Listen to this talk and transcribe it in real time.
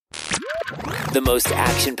The most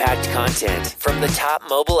action-packed content from the top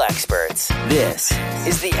mobile experts. This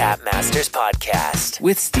is the App Masters Podcast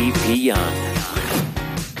with Steve P. Young.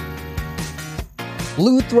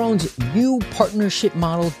 Blue Throne's new partnership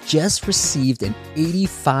model just received an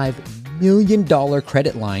 $85 million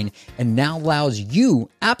credit line and now allows you,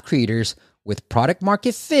 app creators, with product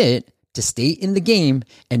market fit to stay in the game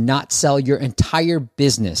and not sell your entire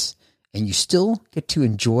business. And you still get to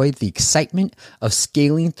enjoy the excitement of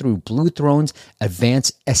scaling through Blue Throne's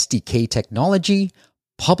advanced SDK technology,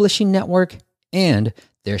 publishing network, and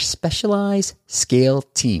their specialized scale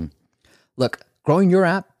team. Look, growing your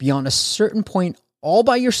app beyond a certain point all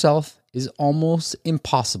by yourself is almost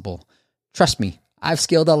impossible. Trust me, I've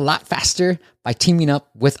scaled a lot faster by teaming up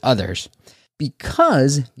with others.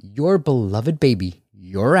 Because your beloved baby,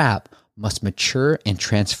 your app, must mature and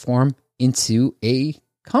transform into a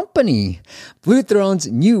company. Blue Throne's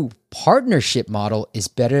new partnership model is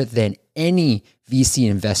better than any VC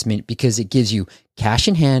investment because it gives you cash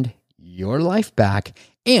in hand, your life back,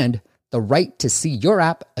 and the right to see your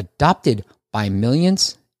app adopted by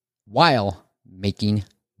millions while making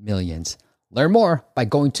millions. Learn more by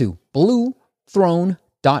going to bluethrone.io.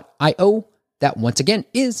 That once again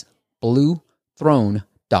is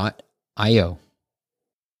bluethrone.io.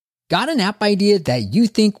 Got an app idea that you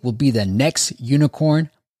think will be the next unicorn,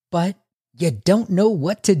 but you don't know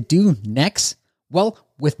what to do next? Well,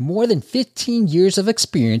 with more than 15 years of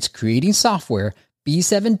experience creating software,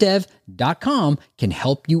 B7dev.com can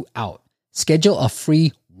help you out. Schedule a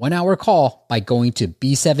free 1-hour call by going to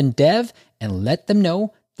B7dev and let them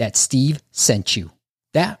know that Steve sent you.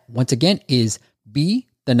 That, once again, is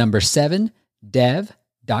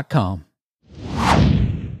B7dev.com.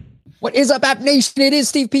 What is up, App Nation? It is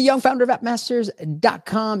Steve P. Young, founder of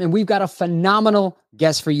AppMasters.com, and we've got a phenomenal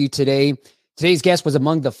guest for you today. Today's guest was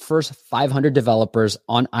among the first 500 developers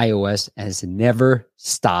on iOS and has never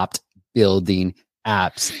stopped building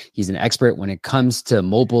apps. He's an expert when it comes to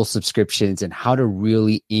mobile subscriptions and how to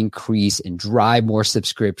really increase and drive more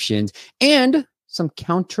subscriptions and some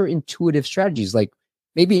counterintuitive strategies like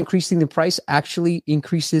maybe increasing the price actually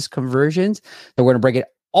increases conversions. So we're going to break it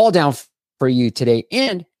all down for you today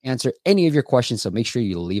and answer any of your questions. So make sure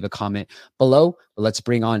you leave a comment below. But let's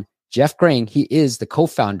bring on Jeff Grang. He is the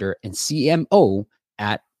co-founder and CMO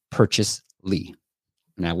at Purchasely.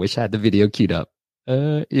 And I wish I had the video queued up.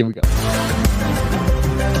 Here we go.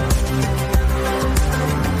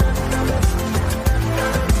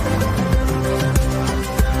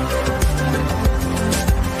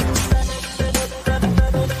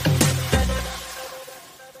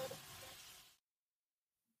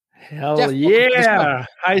 Hell Jeff, yeah.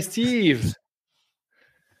 Hi, Steve.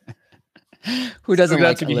 Who doesn't glad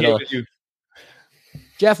like to a be little... here with you.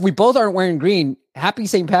 Jeff, we both aren't wearing green. Happy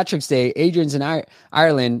St. Patrick's Day. Adrian's in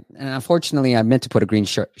Ireland. And unfortunately, I meant to put a green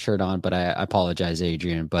shirt on, but I apologize,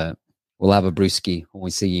 Adrian. But we'll have a brewski when we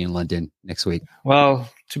see you in London next week. Well,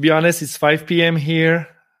 to be honest, it's 5 p.m. here.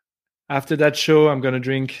 After that show, I'm going to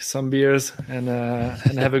drink some beers and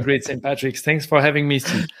have a great St. Patrick's. Thanks for having me,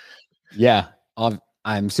 Steve. Yeah,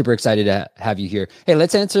 I'm super excited to have you here. Hey,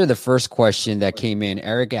 let's answer the first question that came in.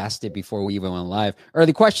 Eric asked it before we even went live. Or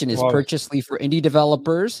the question is, Purchasely for indie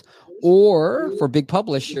developers or for big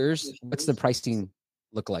publishers? What's the pricing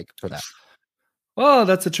look like for that? Well,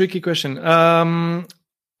 that's a tricky question. I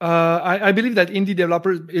believe that indie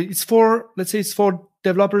developers, it's for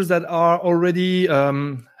developers that are already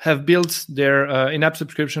have built their in-app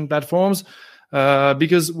subscription platforms.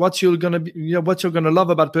 Because what you're gonna love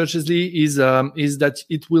about Purchasely is that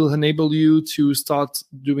it will enable you to start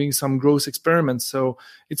doing some growth experiments. So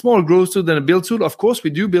it's more a growth tool than a build tool. Of course, we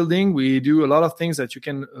do building. We do a lot of things that you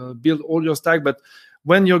can build all your stack. But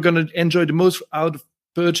when you're gonna enjoy the most out of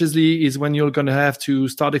Purchasely is when you're going to have to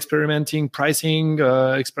start experimenting pricing,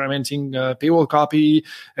 experimenting paywall copy,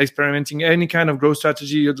 experimenting any kind of growth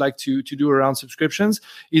strategy you'd like to do around subscriptions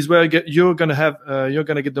is where you're going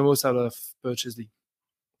to get the most out of Purchasely.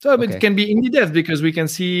 So okay. It can be indie devs because we can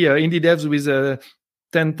see indie devs with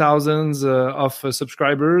 10,000s of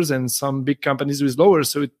subscribers and some big companies with lower.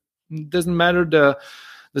 So it doesn't matter the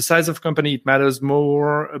size of company. It matters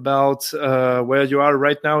more about where you are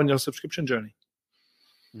right now in your subscription journey.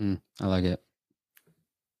 I like it.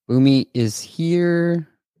 Boomy is here.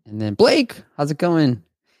 And then Blake, how's it going?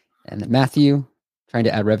 And Matthew, trying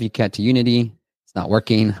to add RevuCat to Unity. It's not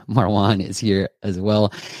working. Marwan is here as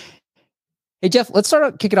well. Hey, Jeff, let's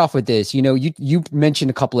kick it off with this. You know, you mentioned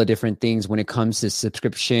a couple of different things when it comes to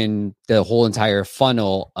subscription, the whole entire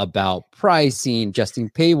funnel about pricing, adjusting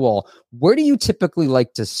paywall. Where do you typically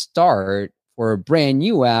like to start for a brand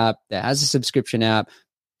new app that has a subscription app?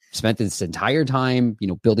 spent this entire time,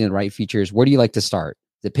 building the right features. Where do you like to start?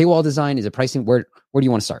 Is it paywall design? Is it pricing? Where do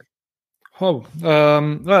you want to start? Well,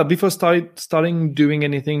 before starting doing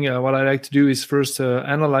anything, what I like to do is first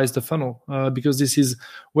analyze the funnel, because this is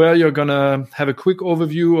where you're going to have a quick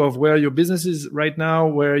overview of where your business is right now,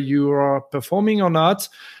 where you are performing or not,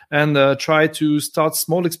 and try to start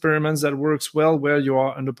small experiments that works well where you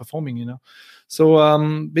are underperforming,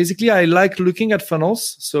 So basically, I like looking at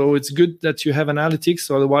funnels. So it's good that you have analytics.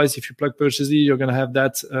 So otherwise, if you plug Purchasely, you're going to have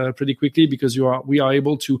that pretty quickly, because we are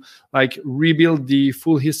able to rebuild the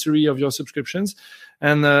full history of your subscriptions.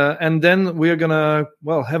 And then we are going to,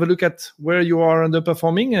 have a look at where you are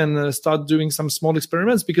underperforming and start doing some small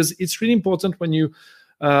experiments, because it's really important when you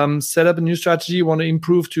set up a new strategy, you want to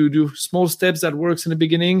improve, to do small steps that works in the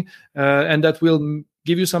beginning, and that will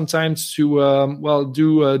give you some time to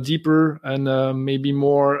do deeper and maybe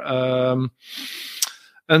more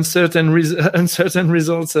uncertain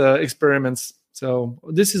results experiments. So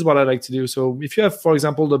this is what I like to do. So if you have, for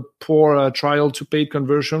example, the poor trial to paid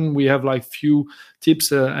conversion, we have few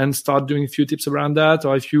tips and start doing a few tips around that.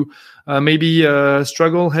 Or if you maybe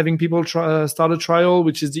struggle having people start a trial,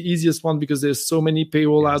 which is the easiest one, because there's so many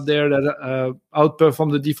paywall out there that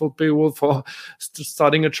outperform the default paywall for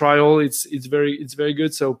starting a trial. It's very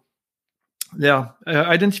good. So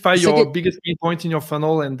identify your biggest pain point in your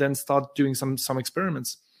funnel and then start doing some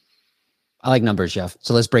experiments. I like numbers, Jeff.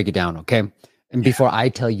 So let's break it down, okay? And before I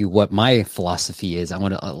tell you what my philosophy is,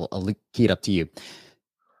 I'll key it up to you.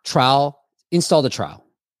 Install the trial.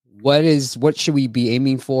 What should we be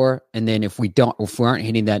aiming for? And then if we aren't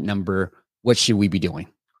hitting that number, what should we be doing?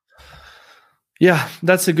 Yeah,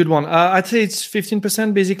 that's a good one. I'd say it's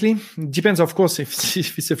 15% basically. Depends, of course, if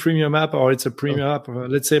it's a freemium app or it's a premium app.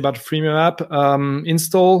 Let's say about a freemium app,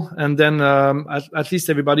 install, and then at least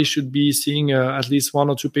everybody should be seeing at least one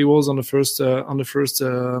or two paywalls on the first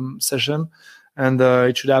session, and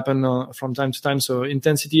it should happen from time to time. So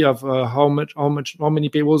intensity of how many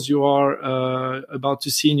paywalls you are about to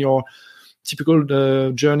see in your typical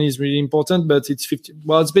journey is really important. But it's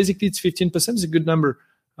 15%. It's a good number.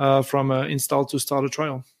 From install to start a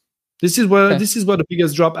trial. This is where the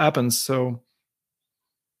biggest drop happens. So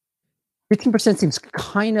 15% seems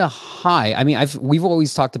kind of high. I mean, we've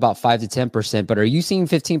always talked about 5 to 10%, but are you seeing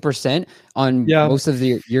 15% on most of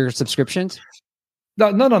your subscriptions?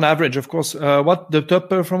 Not on average, of course. What the top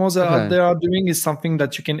performers out there are doing is something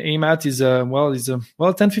that you can aim at.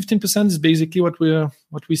 10-15% is basically what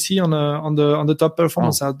we see on the top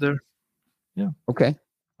performers out there. Yeah. Okay.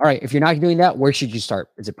 All right. If you're not doing that, where should you start?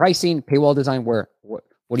 Is it pricing, paywall design? What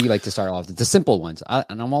do you like to start off? The simple ones.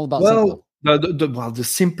 And I'm all about simple. The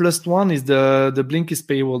simplest one is the Blinkist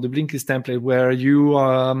paywall, the Blinkist template, where you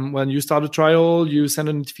when you start a trial, you send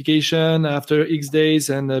a notification after X days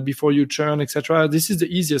and before you churn, etc. This is the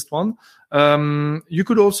easiest one. You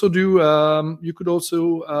could also play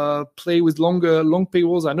with long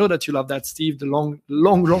paywalls. I know that you love that, Steve. The long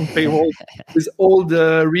paywall with all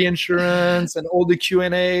the reinsurance and all the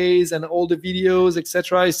Q&As and all the videos,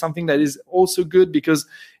 etc. is something that is also good, because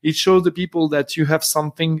it shows the people that you have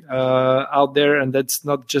something out there, and that's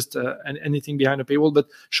not just anything behind a paywall, but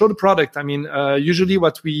show the product. I mean, usually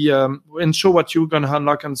what we and show what you're going to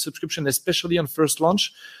unlock on subscription, especially on first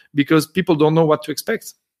launch, because people don't know what to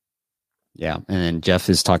expect. Yeah, and Jeff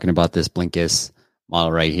is talking about this Blinkist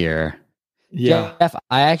model right here. Yeah, Jeff,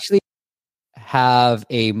 I actually have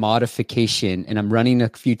a modification, and I'm running a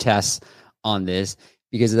few tests on this,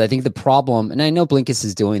 because I think the problem, and I know Blinkist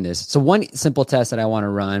is doing this. So one simple test that I want to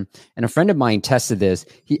run, and a friend of mine tested this.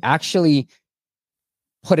 He actually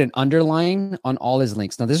put an underline on all his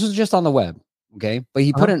links. Now, this was just on the web, okay? But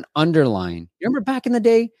he put an underline. You remember back in the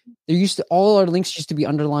day, all our links used to be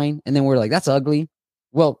underlined, and then we're like, that's ugly.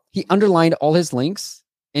 Well, he underlined all his links,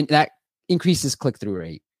 and that increases click-through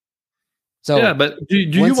rate. So yeah, but do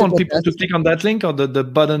you want people to click on that link or the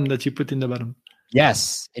button that you put in the bottom?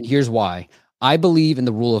 Yes, and here's why. I believe in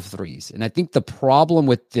the rule of threes, and I think the problem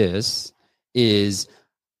with this is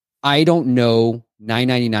I don't know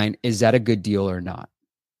 $9.99, is that a good deal or not?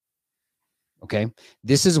 Okay,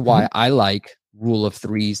 this is why I like rule of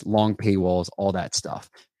threes, long paywalls, all that stuff,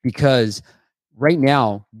 because right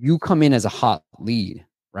now you come in as a hot lead,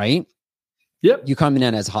 right? Yep. You come in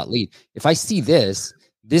as a hot lead. If I see this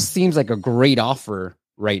seems like a great offer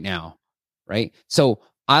right now, right? So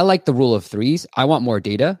I like the rule of threes. I want more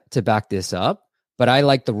data to back this up, but I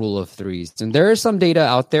like the rule of threes. And there is some data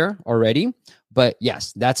out there already, but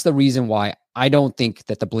yes, that's the reason why I don't think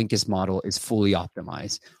that the Blinkist model is fully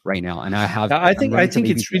optimized right now. And I think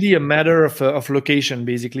it's really a matter of location,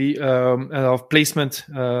 basically, of placement.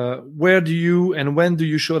 Where do you and when do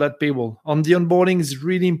you show that paywall? On the onboarding, it's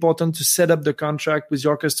really important to set up the contract with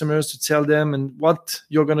your customers, to tell them and what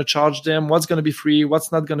you're going to charge them, what's going to be free,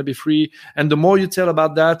 what's not going to be free. And the more you tell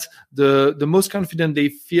about that, the most confident they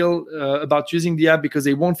feel about using the app, because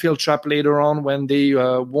they won't feel trapped later on when they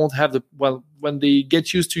won't have when they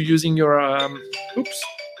get used to using your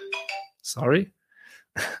sorry.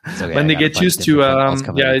 Okay, when they get used to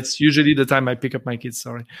it's usually the time I pick up my kids,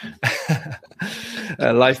 sorry.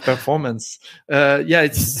 Live performance. The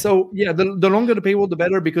longer the paywall, the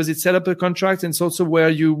better, because it's set up a contract, and it's also where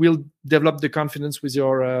you will develop the confidence with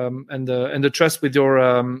your and the trust with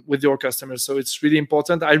your customers. So it's really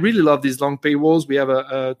important. I really love these long paywalls. We have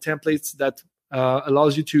a templates that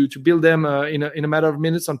allows you to build them in a matter of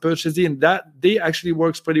minutes on purchasing, and that they actually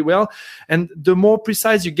works pretty well. And the more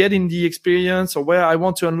precise you get in the experience, or where I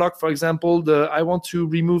want to unlock, for example, I want to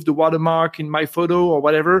remove the watermark in my photo or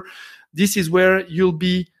whatever, this is where you'll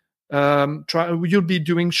be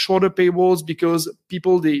doing shorter paywalls, because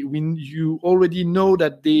people you already know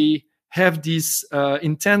that they have this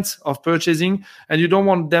intent of purchasing, and you don't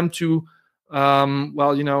want them to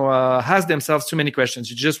ask themselves too many questions.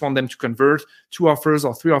 You just want them to convert 2 offers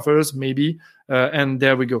or 3 offers, maybe, and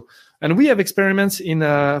there we go. And we have experiments in,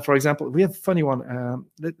 for example, we have a funny one.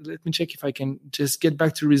 Let me check if I can just get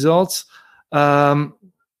back to results about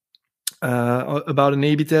an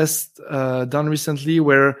A/B test done recently,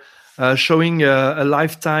 where showing a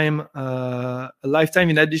lifetime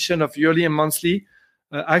in addition of yearly and monthly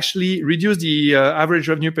actually reduced the average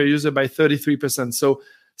revenue per user by 33%. So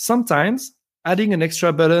sometimes adding an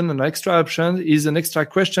extra button, an extra option, is an extra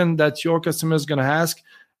question that your customer is going to ask,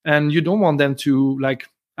 and you don't want them to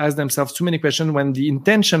ask themselves too many questions when the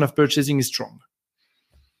intention of purchasing is strong.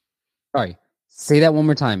 Sorry, say that one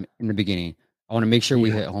more time in the beginning. I want to make sure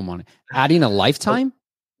we hit home on it. Adding a lifetime?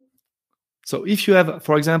 So if you have,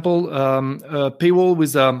 for example, a paywall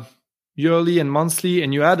with yearly and monthly,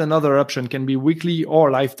 and you add another option, can be weekly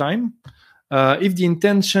or lifetime. If the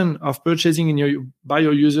intention of purchasing by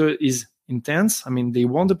your user is intense, they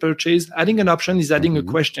want to purchase, adding an option is adding a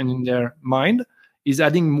question in their mind, is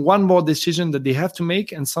adding one more decision that they have to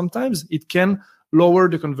make, and sometimes it can lower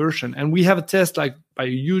the conversion. And we have a test by a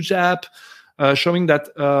huge app showing that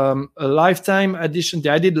a lifetime addition,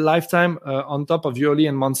 I did a lifetime on top of yearly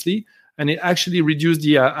and monthly, and it actually reduced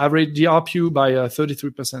the average ARPU by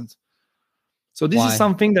 33%. So this is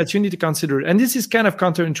something that you need to consider, and this is kind of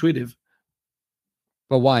counterintuitive.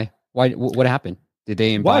 But why? What happened? Did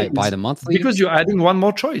they buy the monthly? Because you're adding one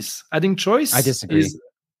more choice. Adding choice. I disagree.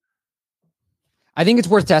 I think it's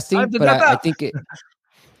worth testing, but I think it.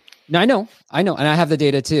 No, I know, and I have the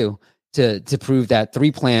data too to prove that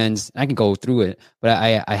 3 plans. I can go through it, but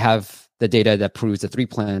I have the data that proves the 3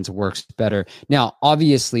 plans works better. Now,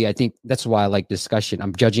 obviously, I think that's why I like discussion.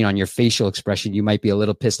 I'm judging on your facial expression. You might be a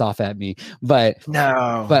little pissed off at me, but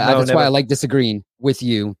that's why I like disagreeing with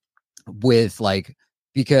you.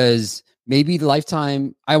 Because maybe the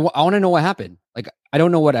lifetime, I want to know what happened. I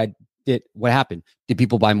don't know what happened. Did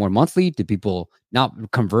people buy more monthly? Did people not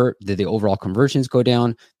convert? Did the overall conversions go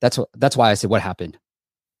down? That's why I said what happened.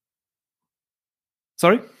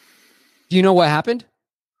 Sorry? Do you know what happened?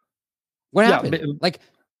 What happened?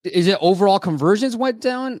 Is it overall conversions went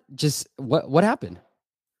down? Just what happened?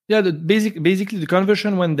 Yeah, basically the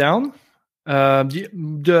conversion went down.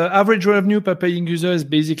 The average revenue per paying user is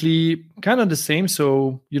basically kind of the same,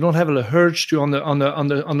 so you don't have a urge to on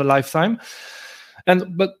the lifetime,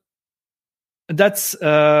 but that's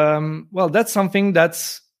that's something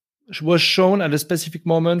that was shown at a specific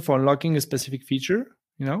moment for unlocking a specific feature,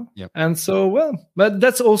 Yep. And so but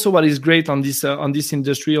that's also what is great on this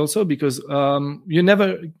industry also, because you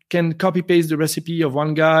never can copy paste the recipe of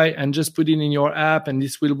one guy and just put it in your app and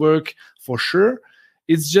this will work for sure.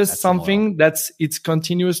 It's just something it's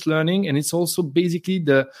continuous learning. And it's also basically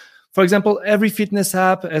for example, every fitness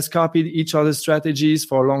app has copied each other's strategies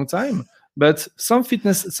for a long time. But some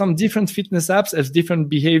different fitness apps have different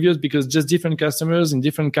behaviors because just different customers in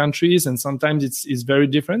different countries, and sometimes it's very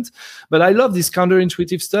different. But I love this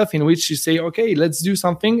counterintuitive stuff in which you say, okay, let's do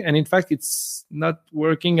something, and in fact, it's not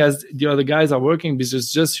working as the other guys are working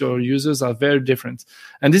because just your users are very different.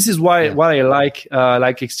 And this is why I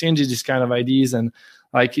like exchanging these kind of ideas, and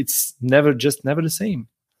it's never the same.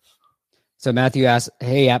 So Matthew asked,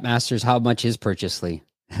 "Hey, App Masters, how much is Purchasely?"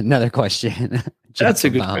 Another question. That's a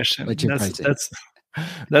good question.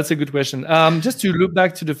 That's a good question. Just to look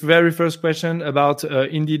back to the very first question about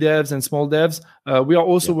indie devs and small devs, we are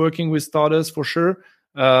also working with starters for sure.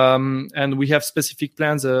 And we have specific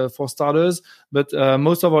plans for starters, but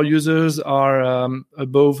most of our users are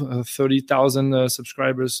above 30,000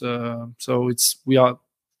 subscribers. So we are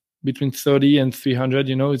between 30 and 300.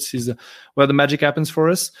 It's where the magic happens for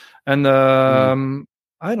us. And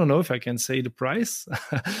I don't know if I can say the price.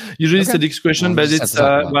 Usually it's a discretion, but it's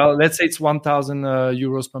let's say it's 1,000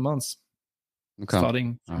 euros per month. Okay.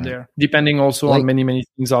 Starting from there, depending also on many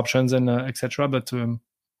things, options and etc. But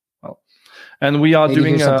and we are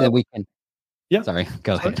doing something we can. Yeah. Sorry.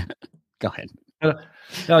 Go ahead. Go ahead.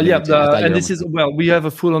 And this is we have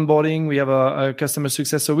a full onboarding. We have a customer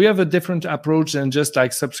success. So we have a different approach than just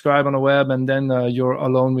like subscribe on a web and then you're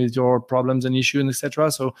alone with your problems and issues,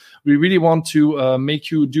 etc. So we really want to make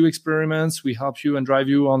you do experiments. We help you and drive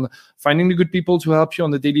you on finding the good people to help you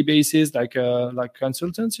on a daily basis, like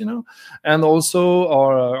consultants, and also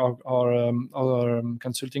our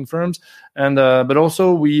consulting firms. And but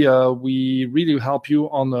also we really help you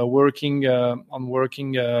on working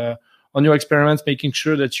on your experiments, making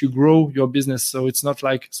sure that you grow your business. So it's not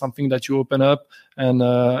like something that you open up and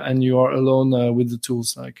you are alone with the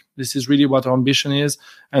tools. Like this is really what our ambition is,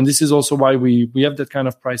 and this is also why we have that kind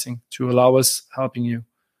of pricing to allow us helping you.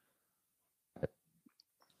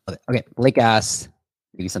 Okay, Blake asks,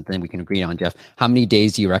 maybe something we can agree on, Jeff. How many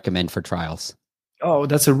days do you recommend for trials? Oh,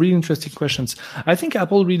 that's a really interesting question. I think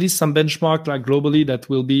Apple released some benchmark like globally that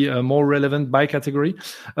will be more relevant by category.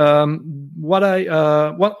 Once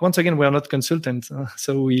again, we are not consultants,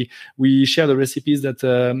 so we share the recipes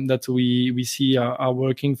that we see are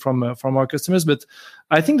working from our customers. But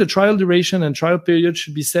I think the trial duration and trial period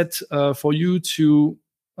should be set for you to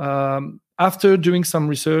after doing some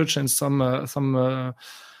research and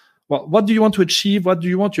what do you want to achieve? What do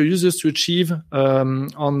you want your users to achieve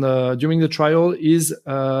during the trial is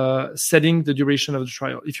setting the duration of the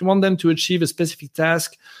trial. If you want them to achieve a specific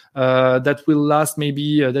task that will last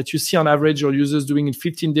maybe that you see on average your users doing in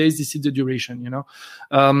 15 days, this is the duration.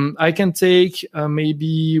 I can take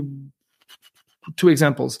maybe two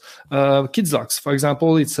examples. Kids Locks, for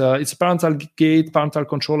example, it's a parental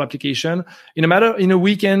control application. In a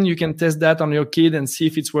weekend, you can test that on your kid and see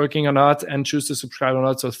if it's working or not, and choose to subscribe or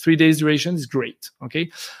not. So 3 days duration is great. Okay.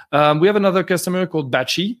 We have another customer called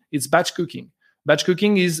Batchy. It's batch cooking. Batch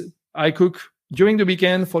cooking is I cook during the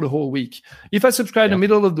weekend for the whole week. If I subscribe in the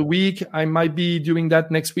middle of the week, I might be doing that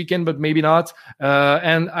next weekend, but maybe not.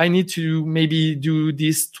 And I need to maybe do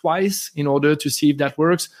this twice in order to see if that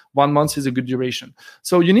works. 1 month is a good duration.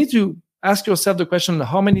 So you need to ask yourself the question,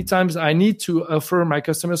 how many times I need to offer my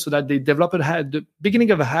customers so that they develop the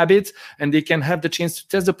beginning of a habit and they can have the chance to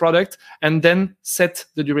test the product and then set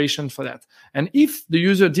the duration for that. And if the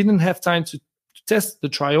user didn't have time to test the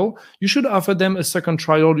trial, you should offer them a second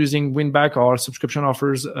trial using win-back or subscription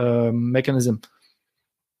offers mechanism.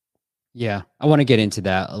 Yeah, I want to get into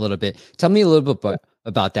that a little bit. Tell me a little bit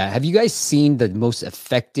about that. Have you guys seen the most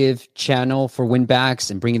effective channel for win-backs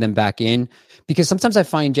and bringing them back in? Because sometimes I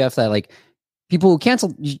find, Jeff, that like people who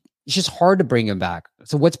cancel, it's just hard to bring them back.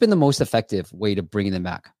 So what's been the most effective way to bring them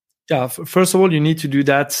back? Yeah, first of all, you need to do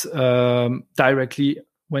that directly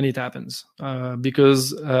when it happens,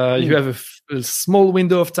 because you have a small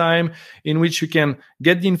window of time in which you can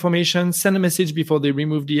get the information, send a message before they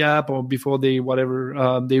remove the app or before they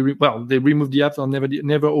they remove the app or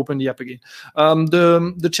never open the app again.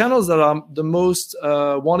 The channels that are the most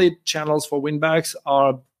wanted channels for winbacks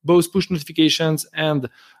are both push notifications and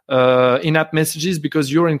in-app messages, because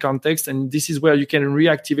you're in context, and this is where you can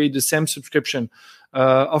reactivate the same subscription.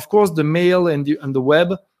 Of course, the mail and the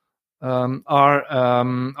web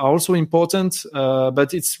are also important,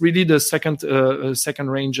 but it's really the second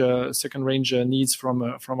range needs from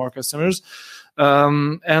our customers.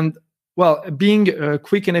 And being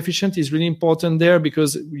quick and efficient is really important there,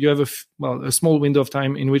 because you have a small window of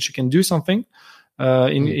time in which you can do something.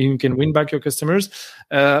 You can win back your customers.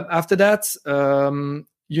 After that,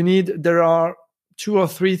 there are 2 or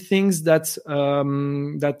 3 things that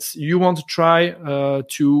you want to try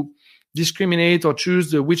to discriminate or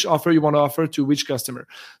choose which offer you want to offer to which customer.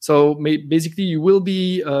 So basically, you will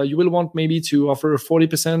want maybe to offer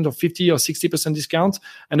 40% or 50 or 60% discount,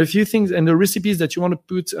 and a few things and the recipes that you want to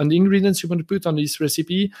put and the ingredients you want to put on this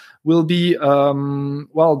recipe will be how much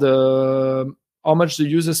the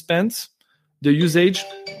user spent, the usage.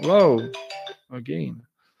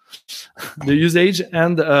 The usage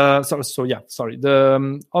and how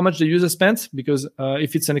much the user spent, because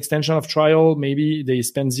if it's an extension of trial, maybe they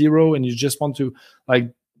spend 0 and you just want to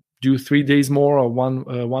like do 3 days more or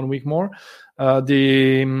one week more.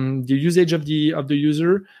 the usage of the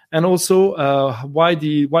user, and also why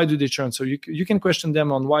do they churn. So you can question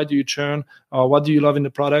them on why do you churn, or what do you love in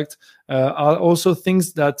the product. Are also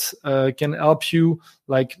things that can help you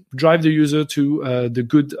like drive the user to the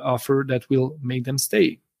good offer that will make them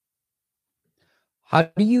stay. How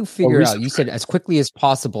do you figure out? You said as quickly as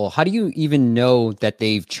possible. How do you even know that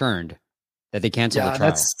they've churned, that they canceled the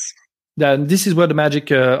trial? This is where the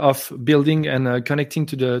magic of building and connecting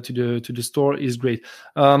to the store is great.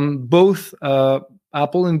 Both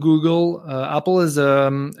Apple and Google. Apple has a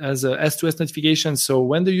S2S notification, so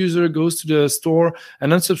when the user goes to the store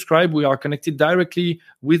and unsubscribe, we are connected directly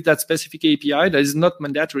with that specific API. That is not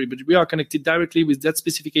mandatory, but we are connected directly with that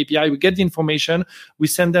specific API. We get the information, we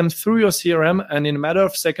send them through your CRM, and in a matter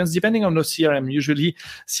of seconds, depending on the CRM, usually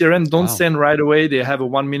CRM don't send right away. They have a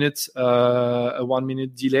 1 minute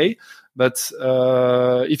delay. But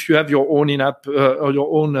if you have your own in-app or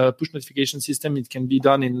your own push notification system, it can be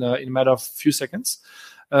done in a matter of few seconds.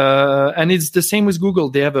 And it's the same with Google.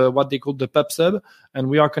 They have what they call the PubSub, and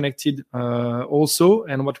we are connected also.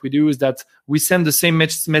 And what we do is that we send the same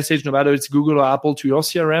message, no matter it's Google or Apple, to your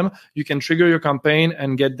CRM. You can trigger your campaign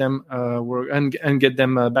and get them and get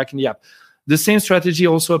them back in the app. The same strategy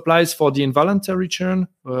also applies for the involuntary churn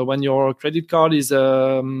when your credit card is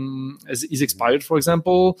expired, for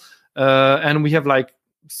example. And we have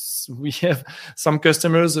some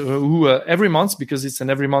customers who every month, because it's an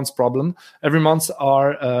every month problem, every month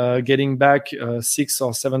are getting back $6,000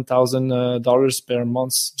 or $7,000 per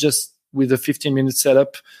month just with a 15-minute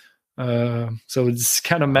setup. So it's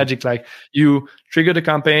kind of magic. Like you trigger the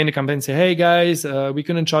campaign say, hey guys, we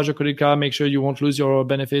couldn't charge your credit card, make sure you won't lose your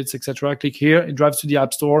benefits, etc. Click here, it drives to the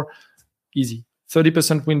app store. Easy.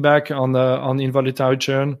 30% win back on the involuntary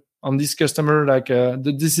churn. On this customer,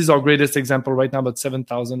 this is our greatest example right now, but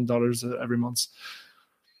 $7,000 every month.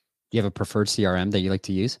 Do you have a preferred CRM that you like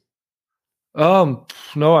to use? No,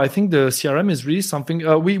 I think the CRM is really something.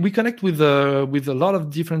 We connect with a lot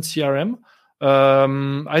of different CRM.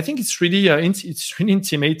 I think it's really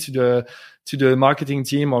intimate to the marketing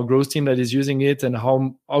team or growth team that is using it, and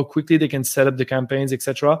how quickly they can set up the campaigns,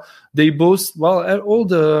 etc. They both all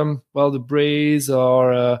the Braze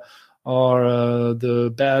or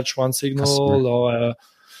the Batch, One Signal,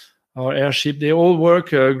 or Airship, they all work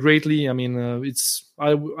greatly. I mean,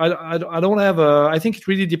 I don't have I think it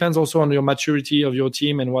really depends also on your maturity of your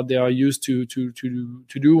team and what they are used to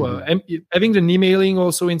do. Having the emailing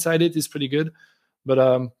also inside it is pretty good, but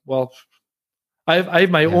I have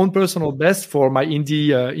my own personal best for my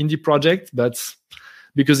indie project, but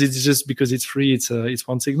because it's free, it's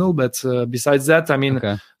One Signal. But besides that, I mean,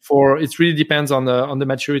 it really depends on the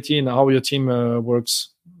maturity and how your team works.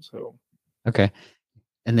 So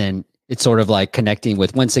and then it's sort of like connecting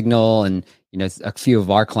with One Signal, and a few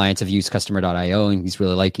of our clients have used Customer.io, and he's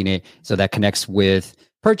really liking it. So that connects with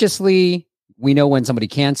Purchasely. We know when somebody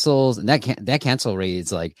cancels, and that cancel rate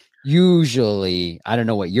is like usually, I don't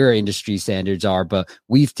know what your industry standards are, but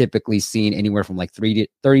we've typically seen anywhere from like 30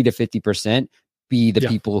 to 50%. Be the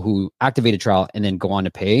people who activate a trial and then go on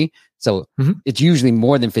to pay. So it's usually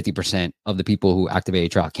more than 50% of the people who activate a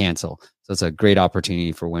trial cancel. So it's a great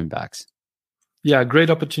opportunity for win-backs. Yeah, great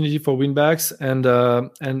opportunity for win-backs, and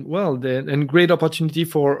great opportunity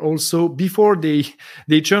for also before they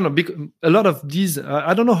churn. A lot of these,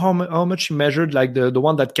 I don't know how much you measured, like the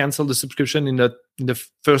one that canceled the subscription in the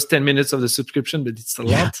first 10 minutes of the subscription, but it's a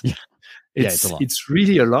lot. It's a lot. It's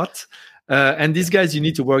really a lot. And these guys, you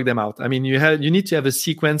need to work them out. I mean, you need to have a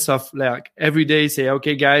sequence of like every day say,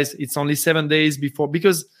 okay, guys, it's only 7 days before,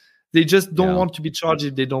 because they just don't want to be charged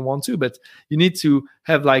if they don't want to. But you need to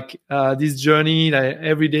have like this journey, like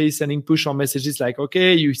every day sending push on messages like,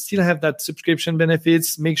 okay, you still have that subscription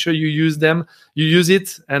benefits. Make sure you use them, you use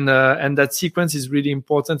it, and that sequence is really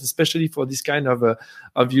important, especially for this kind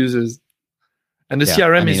of users. And the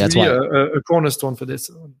CRM is really a cornerstone for this.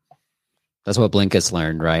 That's what Blinkist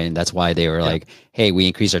learned, right? And that's why they were like, hey, we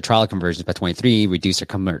increased our trial conversions by 23, reduced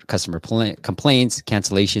our customer complaints,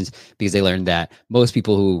 cancellations, because they learned that most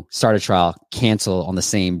people who start a trial cancel on the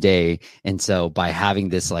same day. And so by having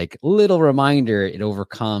this like little reminder, it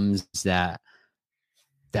overcomes that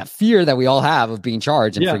fear that we all have of being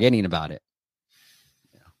charged and forgetting about it.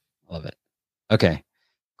 Love it. Okay,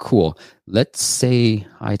 cool. Let's say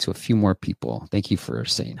hi to a few more people. Thank you for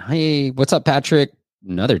saying hi. What's up, Patrick?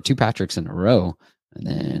 Another 2 Patricks in a row. And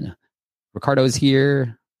then Ricardo's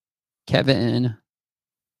here. Kevin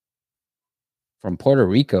from Puerto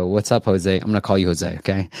Rico. What's up, Jose? I'm going to call you Jose,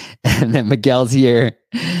 okay? And then Miguel's here.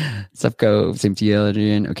 What's up, Go? Same to you,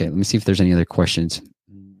 Adrian. Okay, let me see if there's any other questions.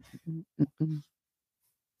 All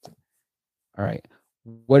right.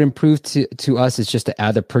 What improved to us is just to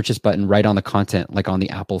add the purchase button right on the content, like on the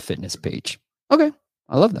Apple Fitness page. Okay,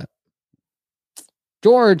 I love that.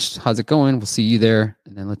 George, how's it going? We'll see you there.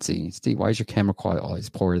 And then let's see. Steve, why is your camera quality always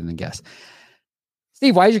poorer than the guest?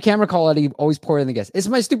 Steve, why is your camera quality always poorer than the guest? It's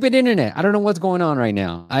my stupid internet. I don't know what's going on right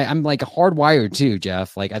now. I'm like hardwired too,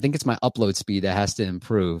 Jeff. Like I think it's my upload speed that has to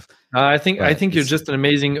improve. I think you're just an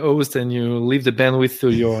amazing host, and you leave the bandwidth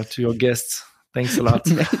to your guests. Thanks a lot.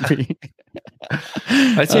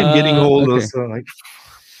 I see I'm getting old also. Like.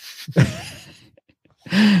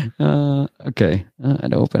 Okay.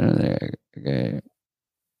 I'd open it there. Okay.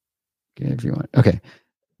 If you want. Okay.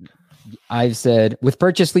 I've said with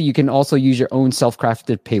Purchasely, you can also use your own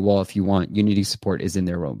self-crafted paywall if you want. Unity support is in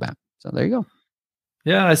their roadmap. So there you go.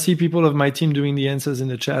 Yeah, I see people of my team doing the answers in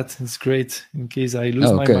the chat. It's great in case I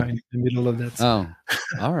lose my mind in the middle of that. Oh,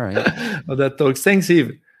 all right. Of that talks. Thanks,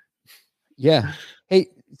 Eve. Yeah. Hey,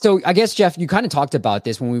 so I guess, Jeff, you kind of talked about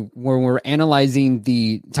this when we're analyzing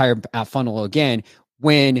the entire app funnel again,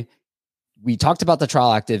 when we talked about the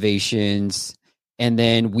trial activations, and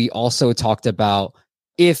then we also talked about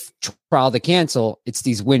if trial to cancel, it's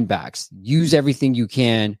these win backs. Use everything you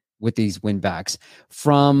can with these win backs.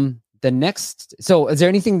 From the next, so is there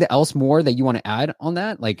anything else more that you want to add on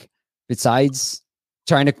that? Like besides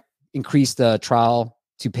trying to increase the trial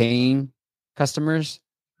to paying customers?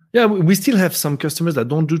 Yeah, we still have some customers that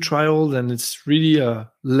don't do trial, and it's really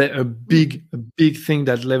a big thing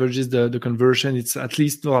that leverages the conversion. It's at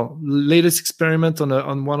least latest experiment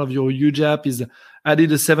on one of your huge app is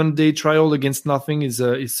added a 7-day trial against nothing is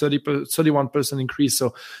 31% increase.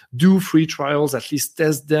 So do free trials, at least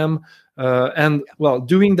test them.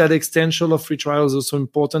 Doing that extension of free trials is also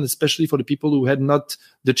important, especially for the people who had not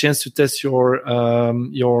the chance to test your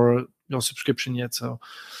subscription yet. So.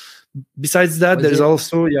 Besides that, there's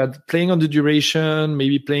also playing on the duration,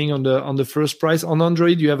 maybe playing on the first price. On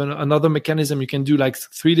Android, you have another mechanism. You can do like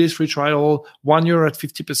 3 days free trial, 1 year at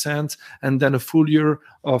 50%, and then a full year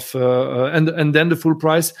of and then the full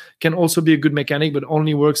price can also be a good mechanic, but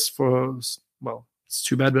only works for it's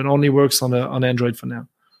too bad, but only works on Android for now.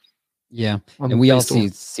 Yeah, and we also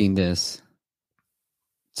seen this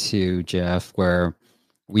too, Jeff, where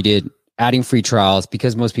we did. Adding free trials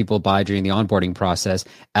because most people buy during the onboarding process,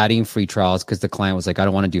 adding free trials because the client was like, I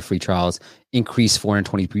don't want to do free trials, increase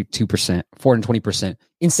 420%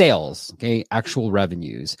 in sales. Okay. Actual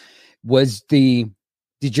revenues. Did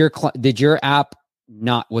your app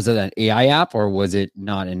was it an AI app or was it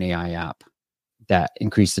not an AI app that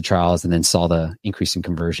increased the trials and then saw the increase in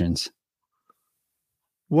conversions?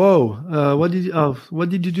 Whoa! What did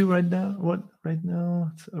you do right now?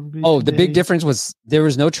 The big difference was there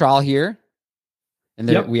was no trial here, and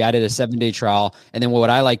then we added a 7-day trial. And then what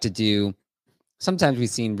I like to do, sometimes we've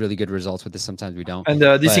seen really good results with this, sometimes we don't. And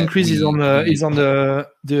this increase is on the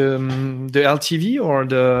LTV or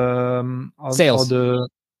the sales or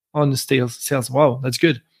on the sales. Wow, that's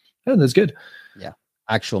good. Yeah, that's good. Yeah,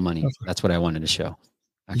 actual money. That's what I wanted to show.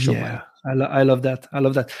 Actual money. I love that.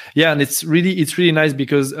 Yeah, and it's really nice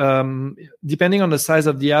because depending on the size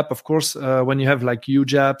of the app, of course, when you have like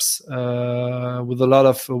huge apps with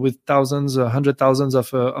thousands, 100,000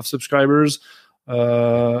 of subscribers,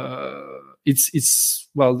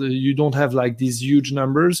 you don't have like these huge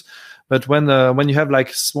numbers. But when you have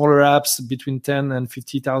like smaller apps between 10 and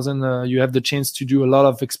 50,000, you have the chance to do a lot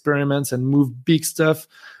of experiments and move big stuff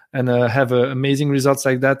and have amazing results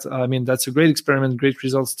like that. I mean, that's a great experiment, great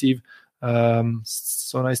results, Steve.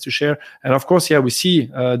 So nice to share. And of course, we see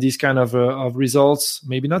these kind of results,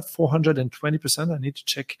 maybe not 420%. I need to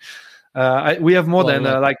check. We have more than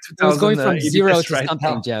like 2,000. It was going from zero to right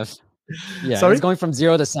something, now. Jeff. Yeah, Sorry? It was going from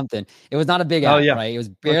zero to something. It was not a big app, right? It was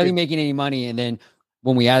barely making any money. And then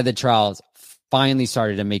when we added the trials, finally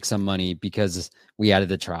started to make some money because we added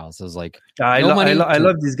the trials. It was like, I love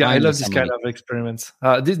this guy. I love this kind of experiments.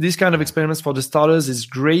 This kind of experiments for the starters is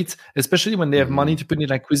great, especially when they have money to put in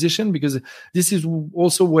acquisition, because this is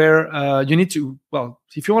also where you need to,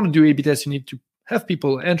 if you want to do A/B tests, you need to have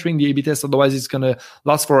people entering the A/B test. Otherwise, it's going to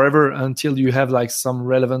last forever until you have like some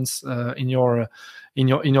relevance in your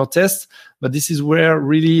test. But this is where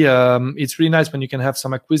really it's really nice when you can have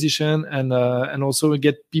some acquisition and also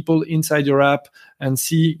get people inside your app and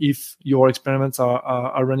see if your experiments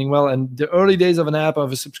are running well. And the early days of an app,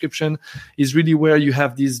 of a subscription, is really where you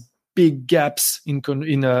have these big gaps in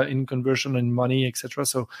conversion and money, etc.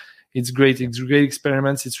 So It's great. It's great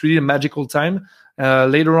experiments. It's really a magical time.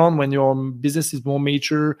 Later on, when your business is more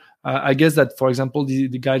mature, I guess that, for example, the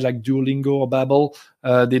guys like Duolingo or Babbel,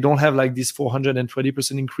 they don't have like this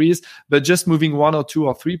 420% increase, but just moving 1 or 2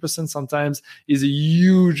 or 3% sometimes is a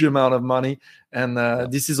huge amount of money. And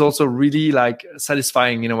this is also really like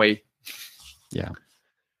satisfying in a way. Yeah,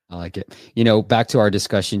 I like it. Back to our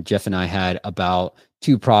discussion Jeff and I had about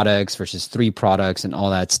 2 products versus 3 products and all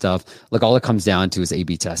that stuff. Like, all it comes down to is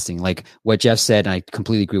A/B testing. Like what Jeff said, and I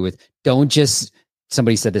completely agree with.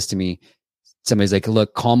 Somebody said this to me. Somebody's like,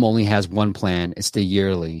 look, Calm only has one plan. It's the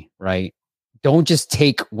yearly, right? Don't just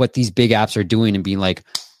take what these big apps are doing and being like,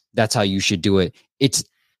 that's how you should do it. It's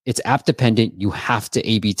app dependent. You have to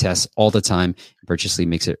A/B test all the time. Purchasely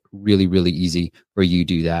makes it really, really easy for you to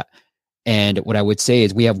do that. And what I would say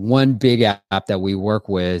is we have one big app that we work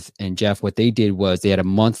with. And Jeff, what they did was they had a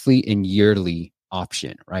monthly and yearly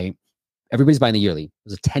option, right? Everybody's buying the yearly. It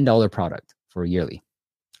was a $10 product for a yearly.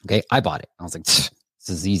 Okay. I bought it. I was like, this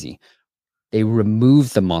is easy. They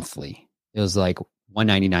removed the monthly. It was like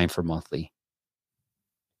 $199 for monthly.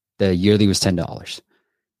 The yearly was $10.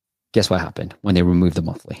 Guess what happened when they removed the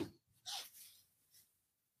monthly?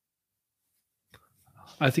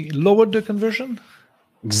 I think it lowered the conversion.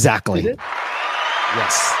 Exactly.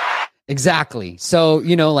 Yes, exactly. So,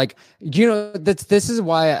 this is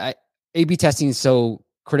why A/B testing is so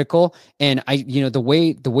critical. And the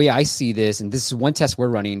way I see this, and this is one test we're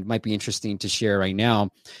running, might be interesting to share right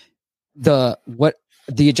now. The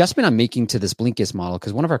adjustment I'm making to this Blinkist model,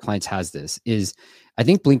 because one of our clients has this, is I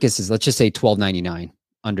think Blinkist is, let's just say $12.99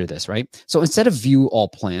 under this, right? So instead of view all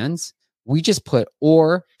plans, we just put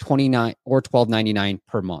or $29 or $12.99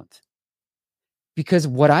 per month. Because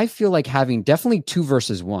what I feel like having definitely 2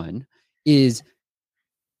 versus 1 is,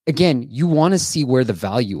 again, you want to see where the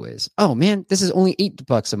value is. Oh man, this is only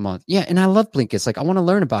 $8 a month. Yeah. And I love Blinkist. Like, I want to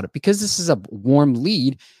learn about it because this is a warm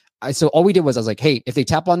lead. So all we did was I was like, hey, if they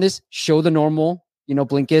tap on this, show the normal,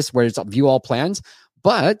 Blinkist where it's view all plans,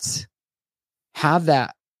 but have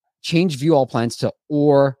that change view all plans to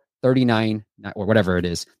or $39 or whatever it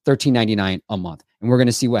is, $13.99 a month. And we're going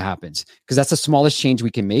to see what happens, because that's the smallest change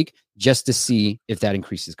we can make just to see if that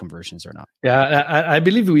increases conversions or not. Yeah, I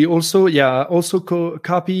believe we also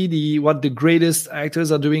copy what the greatest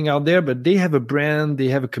actors are doing out there, but they have a brand, they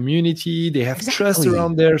have a community, they have trust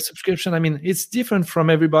around their subscription. I mean, it's different from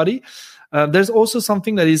everybody. There's also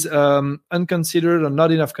something that is unconsidered or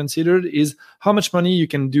not enough considered, is how much money you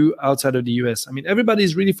can do outside of the US. I mean, everybody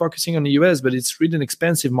is really focusing on the US, but it's really an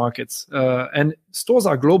expensive market. And stores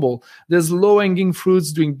are global. There's low-hanging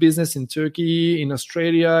fruits doing business in Turkey, in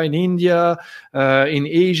Australia, in India, in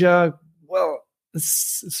Asia. Well,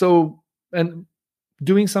 and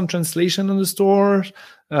doing some translation on the store,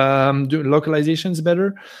 doing localizations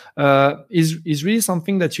better, is really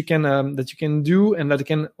something that you can do, and that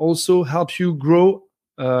can also help you grow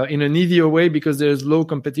in an easier way, because there's low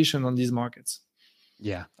competition on these markets.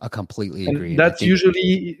 Yeah, I completely agree. And that's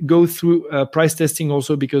usually go through price testing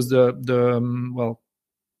also, because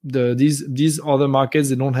these other markets,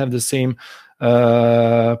 they don't have the same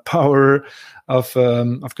power of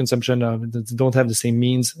consumption. They don't have the same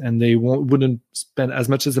means, and they wouldn't spend as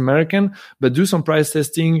much as American. But do some price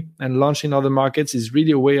testing and launch in other markets is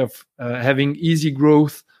really a way of having easy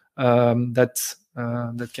growth that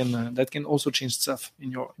can also change stuff in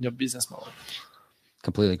your business model.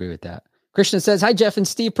 Completely agree with that. Krishna says, "Hi Jeff and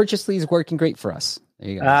Steve, Purchasely is working great for us."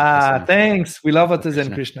 There you go. Thanks. We love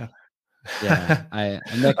Artisan Krishna. Yeah, I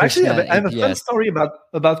met Actually, Krishna. I have a fun story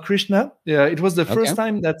about Krishna. Yeah, it was the first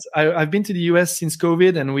time that I've been to the US since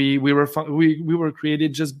COVID, and we were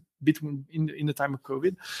created just between in the time of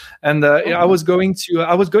COVID, and I was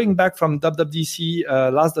going back from WWDC,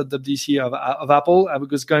 last WWDC of Apple. I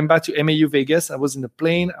was going back to MAU Vegas. I was in the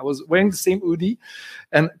plane. I was wearing the same hoodie,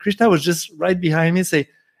 and Krishna was just right behind me, say,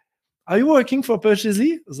 "Are you working for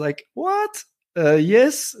Purchasely?" I was like, "What?"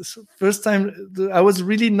 Yes. First time, I was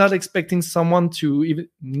really not expecting someone to even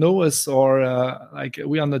know us, or like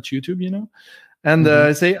we are not YouTube, And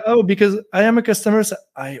I say, "Oh, because I am a customer, so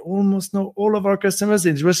I almost know all of our customers."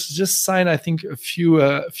 It was just signed, I think, a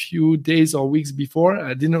few days or weeks before.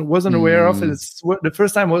 I wasn't aware of it. It's the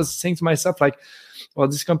first time I was saying to myself, like, well,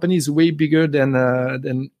 this company is way bigger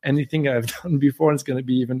than anything I've done before. It's going to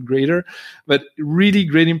be even greater, but really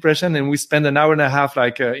great impression. And we spent an hour and a half,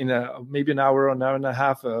 like maybe an hour and a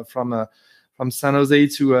half from San Jose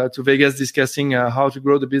to Vegas, discussing how to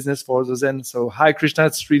grow the business for Zen. So hi, Krishna.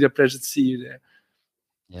 It's really a pleasure to see you there.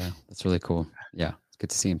 Yeah, that's really cool. Yeah, it's good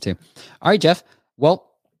to see him too. All right, Jeff.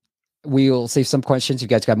 Well, we'll save some questions. If you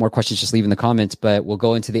guys got more questions, just leave in the comments, but we'll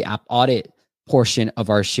go into the app audit portion of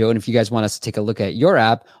our show. And if you guys want us to take a look at your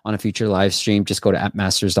app on a future live stream, just go to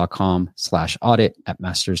appmasters.com/audit,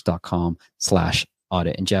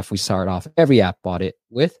 appmasters.com/audit. And Jeff, we start off every app audit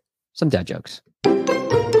with some dad jokes.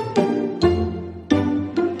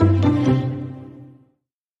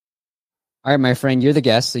 All right, my friend, you're the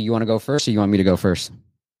guest. So you want to go first or you want me to go first?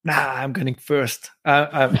 Nah, I'm going first.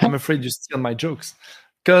 I'm afraid you steal my jokes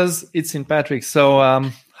because it's St. Patrick's. So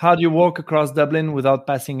how do you walk across Dublin without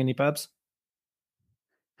passing any pubs?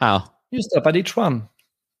 How? You stop at each one.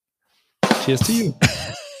 Cheers to you.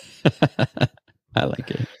 I like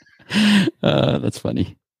it. That's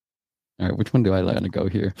funny. All right, which one do I want to go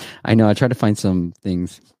here? I know, I try to find some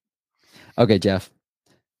things. Okay, Jeff.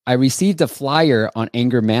 I received a flyer on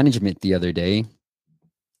anger management the other day.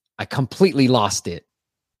 I completely lost it.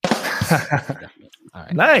 All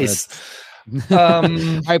right. Nice. All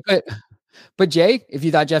right, put J if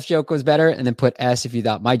you thought Jeff's joke was better, and then put S if you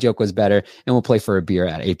thought my joke was better, and we'll play for a beer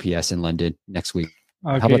at APS in London next week.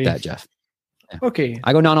 Okay. How about that, Jeff? Yeah. Okay.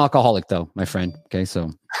 I go non-alcoholic though, my friend. Okay, so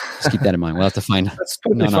just keep that in mind. We'll have to find a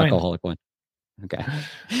non-alcoholic one. Okay.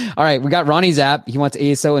 All right. We got Ronnie's app. He wants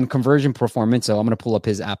ASO and conversion performance. So I'm going to pull up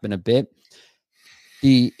his app in a bit.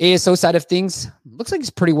 The ASO side of things looks like it's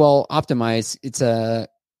pretty well optimized. It's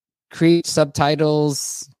create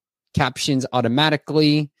subtitles, captions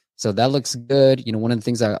automatically. So that looks good. You know, one of the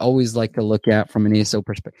things I always like to look at from an ASO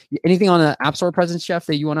perspective. Anything on the App Store presence, Jeff,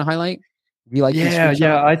 that you want to highlight? Do you like?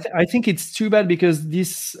 I think it's too bad because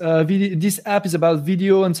this app is about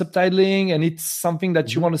video and subtitling, and it's something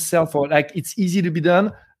that you want to sell for. Like, it's easy to be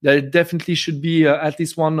done. There definitely should be at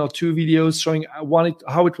least 1 or 2 videos showing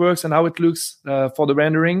how it works and how it looks for the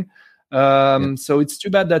rendering. So it's too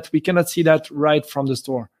bad that we cannot see that right from the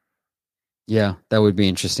store. Yeah, that would be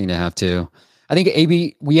interesting to have too. I think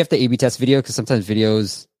we have to A/B test video because sometimes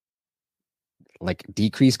videos like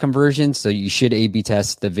decrease conversion. So you should A/B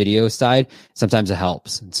test the video side. Sometimes it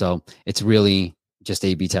helps. And so it's really just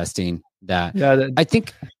A/B testing that. Yeah, I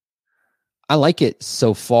think I like it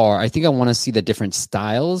so far. I think I want to see the different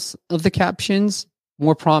styles of the captions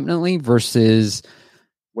more prominently versus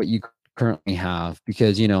what you currently have.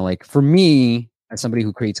 Because, you know, like for me, as somebody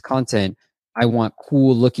who creates content, I want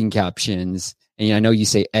cool looking captions. And I know you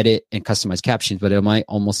say edit and customize captions, but it might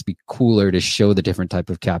almost be cooler to show the different type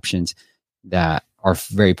of captions that are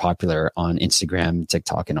very popular on Instagram,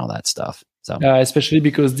 TikTok, and all that stuff. So, especially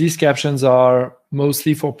because these captions are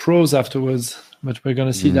mostly for pros afterwards, but we're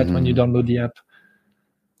going to see that when you download the app.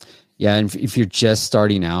 Yeah. And if you're just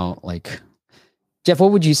starting out, like, Jeff,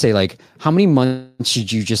 what would you say? Like, how many months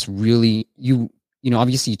should you just really, you know,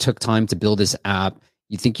 obviously you took time to build this app.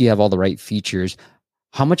 You think you have all the right features.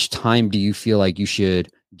 How much time do you feel like you should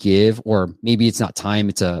give, or maybe it's not time,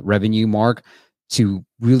 it's a revenue mark, to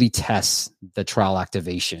really test the trial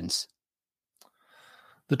activations?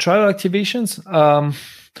 The trial activations,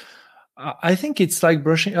 I think it's like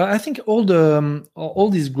brushing. I think all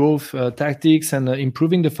these growth tactics and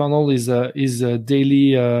improving the funnel is a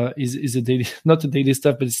daily not a daily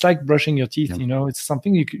stuff, but it's like brushing your teeth. Yeah. You know, it's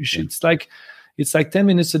something you should. Yeah. It's like 10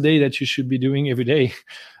 minutes a day that you should be doing every day.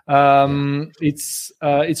 It's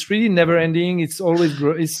really never ending. It's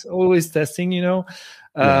always testing. You know.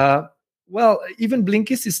 Well, even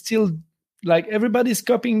Blinkist is still like everybody's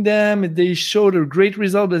copying them. They showed a great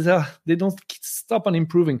result, but they don't stop on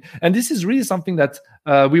improving. And this is really something that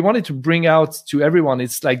we wanted to bring out to everyone.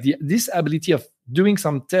 It's like this ability of doing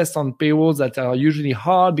some tests on paywalls that are usually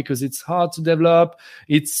hard because it's hard to develop.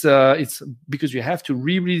 It's because you have to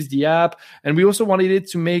re-release the app, and we also wanted it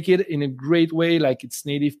to make it in a great way, like it's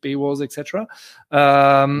native paywalls, etc.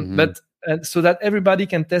 But so that everybody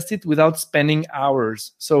can test it without spending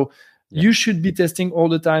hours. So. Yeah. You should be testing all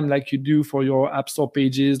the time, like you do for your App Store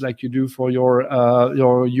pages, like you do for your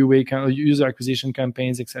UA user acquisition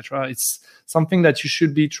campaigns, etc. It's something that you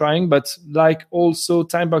should be trying, but like also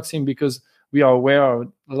time boxing, because we are aware a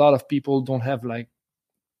lot of people don't have like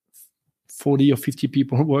 40 or 50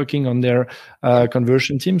 people working on their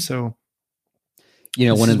conversion team. So, you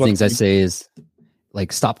know, one of the things I say is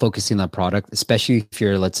like stop focusing on the product, especially if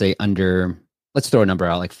you're, let's say, under. Let's throw a number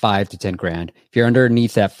out, like 5 to 10 grand. If you're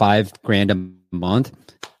underneath that $5,000 a month,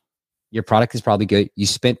 your product is probably good. You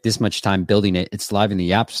spent this much time building it. It's live in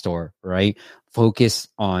the App Store, right? Focus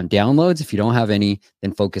on downloads. If you don't have any,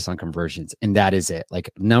 then focus on conversions. And that is it. Like,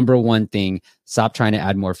 number one thing, stop trying to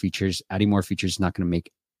add more features. Adding more features is not going to make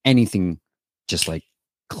anything just like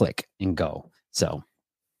click and go. So,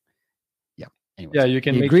 yeah. Anyways, yeah, you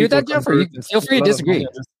can agree with that, Jeff? Or you feel free to disagree.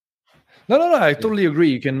 No. I totally agree.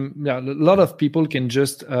 You can, a lot of people can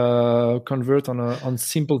just convert on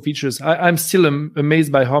simple features. I'm still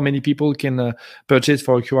amazed by how many people can purchase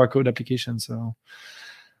for a QR code application. So,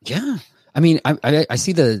 yeah, I mean, I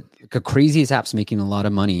see the craziest apps making a lot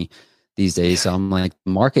of money these days. So I'm like,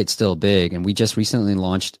 the market's still big, and we just recently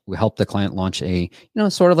we helped the client launch a,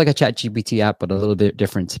 sort of like a ChatGPT app, but a little bit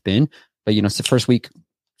different spin. But it's the first week,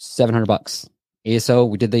 $700. ASO,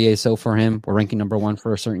 we did the ASO for him. We're ranking number 1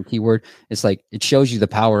 for a certain keyword. It's like, it shows you the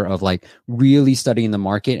power of like really studying the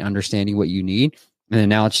market and understanding what you need. And then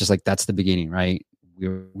now it's just like, that's the beginning, right?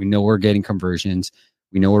 We know we're getting conversions.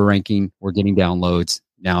 We know we're ranking. We're getting downloads.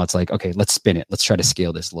 Now it's like, okay, let's spin it. Let's try to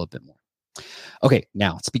scale this a little bit more. Okay,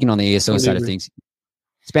 now speaking on the ASO side of things,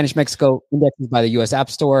 Spanish Mexico indexes by the US App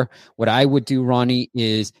Store. What I would do, Ronnie,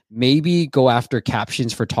 is maybe go after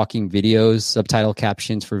captions for talking videos, subtitle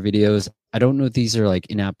captions for videos. I don't know if these are like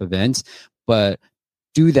in-app events, but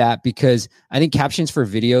do that, because I think captions for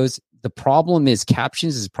videos, the problem is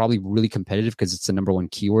captions is probably really competitive because it's the number 1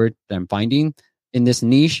 keyword that I'm finding in this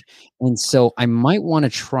niche. And so I might want to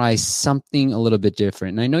try something a little bit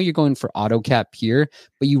different. And I know you're going for auto cap here,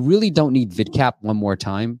 but you really don't need VidCap one more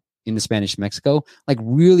time in the Spanish Mexico. Like,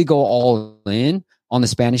 really go all in on the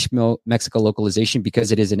Spanish Mexico localization,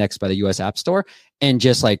 because it is indexed by the US App Store, and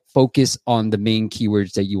just like focus on the main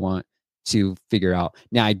keywords that you want to figure out.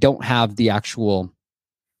 Now, I don't have the actual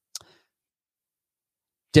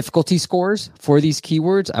difficulty scores for these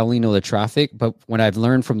keywords. I only know the traffic, but what I've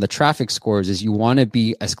learned from the traffic scores is you want to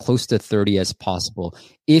be as close to 30 as possible.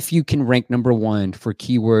 If you can rank number 1 for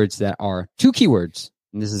keywords that are 2 keywords,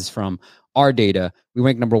 and this is from our data, we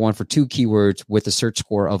rank number 1 for 2 keywords with a search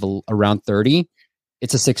score of around 30.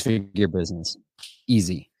 It's a 6-figure business.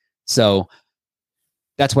 Easy. So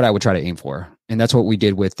that's what I would try to aim for. And that's what we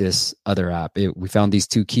did with this other app. We found these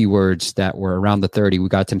 2 keywords that were around the 30. We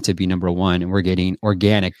got them to be number 1, and we're getting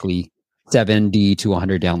organically 70 to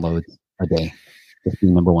 100 downloads a day. Just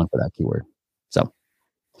being number 1 for that keyword. So,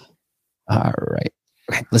 all right.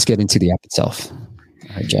 Okay, let's get into the app itself. All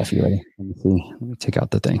right, Jeff, you ready? Let me see. Let me take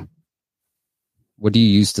out the thing. What do you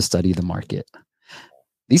use to study the market?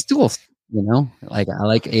 These tools, like I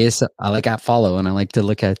like AppFollow, and I like to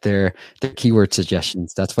look at their keyword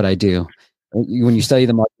suggestions. That's what I do. When you study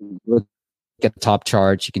the market, you look at the top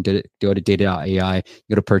charts. You can go to data.ai,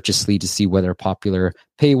 go to purchase lead to see whether popular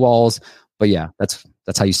paywalls. But yeah, that's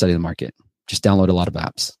how you study the market. Just download a lot of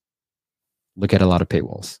apps. Look at a lot of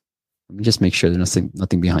paywalls. Let me just make sure there's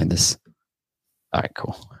nothing behind this. All right,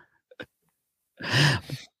 cool.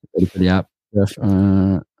 Ready for the app?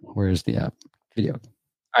 Where's the app? Video.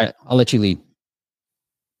 All right, I'll let you lead.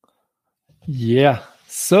 Yeah.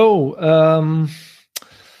 So,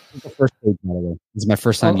 the first page, by the way. This is my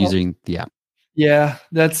first time using the app. Yeah,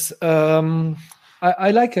 that's.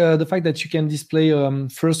 I like the fact that you can display,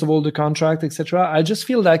 first of all, the contract, etc. I just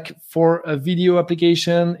feel like for a video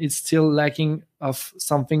application, it's still lacking of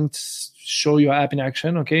something to show your app in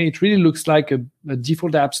action. Okay, it really looks like a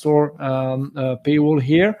default App Store paywall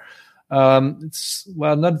here. It's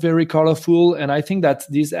not very colorful, and I think that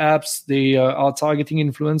these apps, they are targeting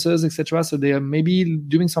influencers, etc. So they are maybe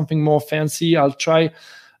doing something more fancy. I'll try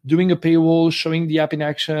doing a paywall, showing the app in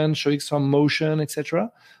action, showing some motion,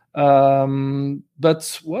 etc. When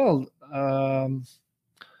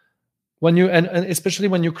you and especially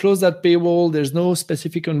when you close that paywall, there's no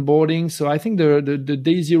specific onboarding. So I think the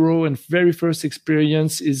day zero and very first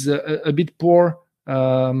experience is a bit poor.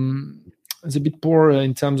 It's a bit poor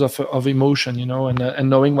in terms of emotion, and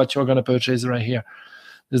knowing what you're going to purchase right here.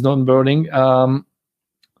 There's no onboarding.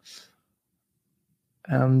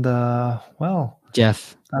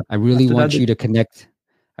 Jeff, I really want you to connect.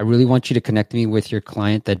 I really want you to connect me with your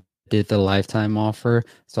client that did the lifetime offer,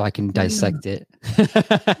 so I can dissect it.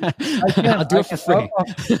 I'll do it for free.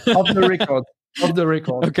 Off the record.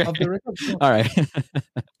 Okay. Off the record. All right.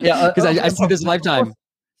 Yeah, because I see this lifetime.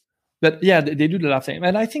 But yeah, they do the lifetime,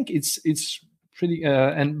 and I think it's pretty.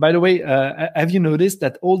 And by the way, have you noticed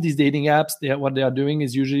that all these dating apps, what they are doing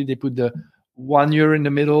is usually they put the 1 year in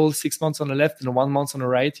the middle, 6 months on the left, and 1 month on the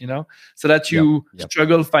right, so that you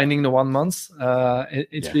struggle finding the 1 month.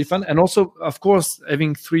 It's really fun. And also, of course,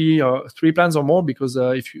 having three plans or more, because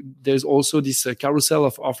there's also this carousel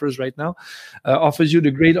of offers right now, offers you the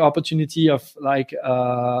great opportunity of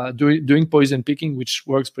doing poison picking, which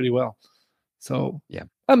works pretty well. So yeah,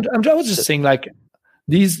 I was just saying, like,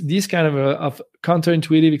 these kind of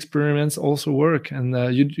counterintuitive experiments also work, and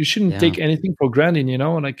you shouldn't take anything for granted.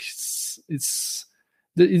 Like it's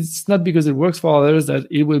not because it works for others that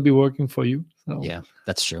it will be working for you. So. Yeah,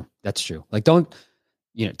 that's true. Like, don't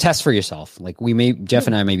test for yourself. Like Jeff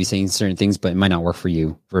and I may be saying certain things, but it might not work for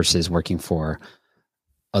you versus working for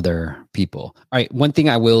other people. All right. One thing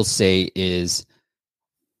I will say is,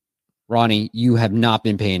 Ronnie, you have not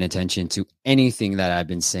been paying attention to anything that I've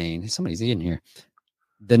been saying. Somebody's in here.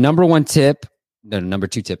 The number one tip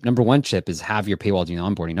is have your paywall during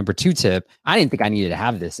onboarding. Number two tip, I didn't think I needed to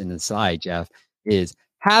have this in the slide, Jeff, is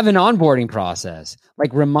have an onboarding process.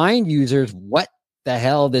 Like remind users what the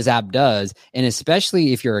hell this app does. And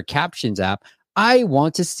especially if you're a captions app, I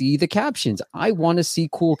want to see the captions. I want to see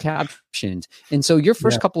cool captions. And so your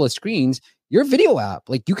first couple of screens, your video app,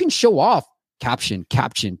 like you can show off caption,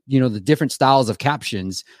 the different styles of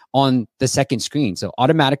captions on the second screen. So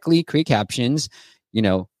automatically create captions,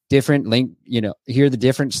 different link, here are the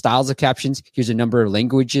different styles of captions. Here's a number of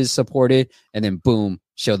languages supported, and then boom,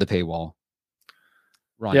 show the paywall.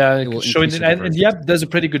 Ron, showing it, and the app does a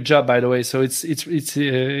pretty good job, by the way. So it's a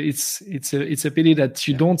pity that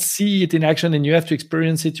you don't see it in action and you have to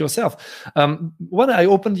experience it yourself. When I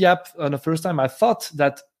opened the app the first time, I thought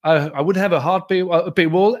that I would have a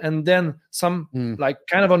paywall and then some like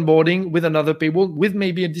kind of onboarding with another paywall with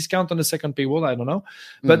maybe a discount on the second paywall. I don't know,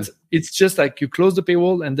 but it's just like you close the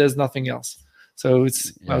paywall and there's nothing else. So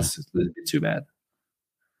it's a little bit too bad.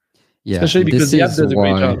 Yeah, especially because the app does a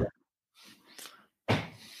great job.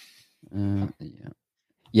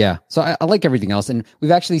 So I like everything else, and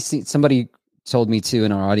we've actually seen somebody told me too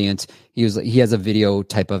in our audience. He has a video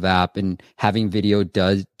type of app, and having video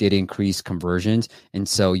did increase conversions. And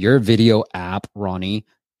so your video app, Ronnie,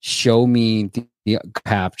 show me the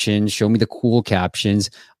captions, show me the cool captions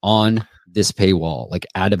on this paywall. Like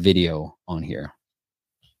add a video on here.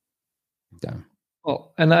 Yeah.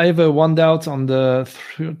 Oh, and I have a one doubt on the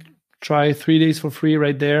try 3 days for free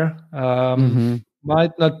right there.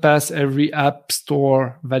 Might not pass every app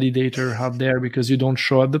store validator out there because you don't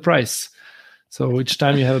show up the price. So each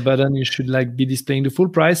time you have a button, you should be displaying the full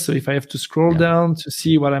price. So if I have to scroll down to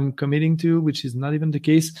see what I'm committing to, which is not even the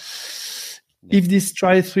case, if this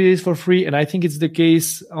try 3 days for free, and I think it's the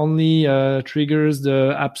case, only triggers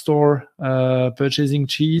the app store purchasing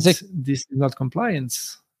cheat, this is not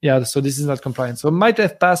compliance. Yeah, so this is not compliance. So it might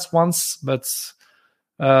have passed once, but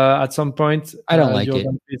at some point, I don't like you're it.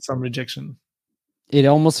 going to get some rejection. It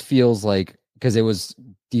almost feels like, because it was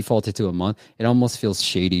defaulted to a month, it almost feels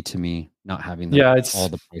shady to me not having all the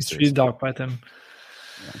prices. It's really dark pattern.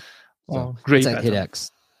 Yeah. Well, great pattern. Hit X.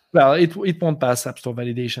 Well, it won't pass App Store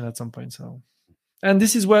validation at some point. So, and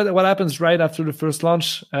this is what happens right after the first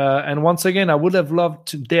launch. And once again, I would have loved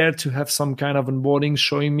to have some kind of onboarding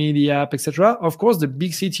showing me the app, etc. Of course, the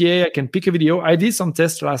big CTA, I can pick a video. I did some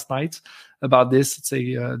tests last night about this,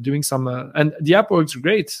 doing some, and the app works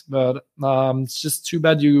great, but it's just too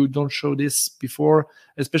bad you don't show this before,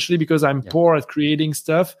 especially because I'm poor at creating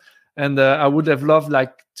stuff, and I would have loved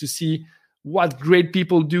to see what great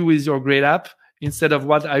people do with your great app instead of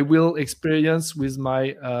what I will experience with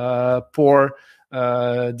my poor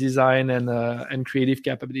design and creative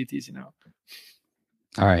capabilities.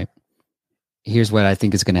 All right. Here's what I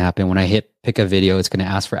think is going to happen when I hit pick a video. It's going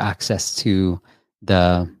to ask for access to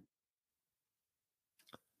the.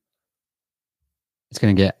 It's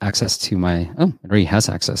going to get access to my, it already has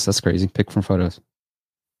access. That's crazy. Pick from photos.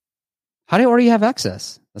 How do you already have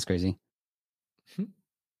access? That's crazy.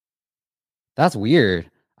 That's weird.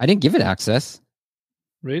 I didn't give it access.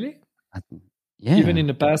 Really? Yeah. Even in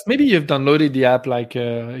the past, maybe you've downloaded the app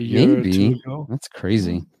a year or two ago. That's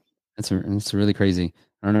crazy. That's really crazy.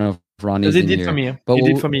 I don't know if Ronnie's in here. It did for me. It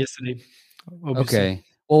did for me yesterday. Obviously. Okay.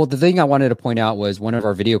 Well, the thing I wanted to point out was one of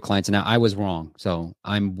our video clients, and I was wrong. So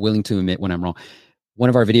I'm willing to admit when I'm wrong. One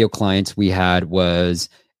of our video clients we had was,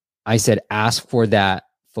 I said, ask for that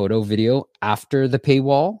photo video after the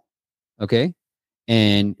paywall. Okay.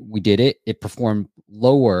 And we did it. It performed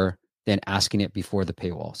lower than asking it before the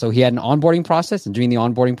paywall. So he had an onboarding process, and during the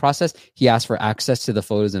onboarding process, he asked for access to the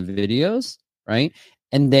photos and videos, right?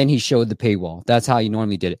 And then he showed the paywall. That's how he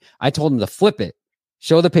normally did it. I told him to flip it,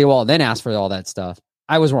 show the paywall, then ask for all that stuff.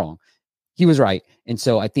 I was wrong. He was right. And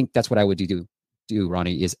so I think that's what I would do,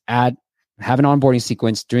 Ronnie, is have an onboarding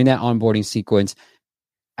sequence. During that onboarding sequence,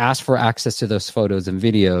 ask for access to those photos and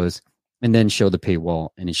videos, and then show the paywall,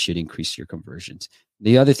 and it should increase your conversions.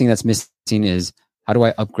 The other thing that's missing is, how do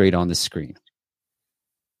I upgrade on the screen?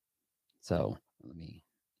 So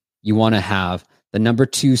you want to have the number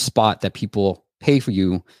 2 spot that people pay for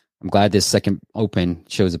you. I'm glad this second open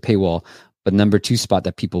shows a paywall, but number 2 spot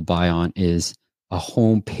that people buy on is a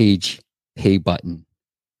home page pay button.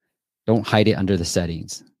 Don't hide it under the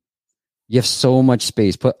settings. You have so much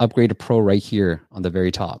space. Put Upgrade to Pro right here on the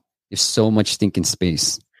very top. You have so much stinking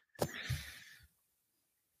space.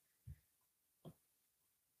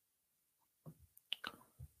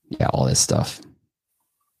 Yeah, all this stuff.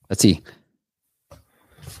 Let's see.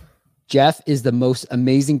 Jeff is the most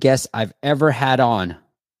amazing guest I've ever had on.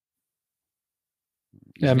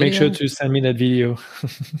 Yeah, make sure to send me that video.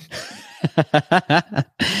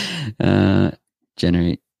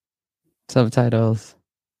 Generate subtitles.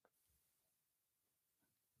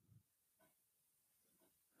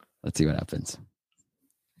 Let's see what happens.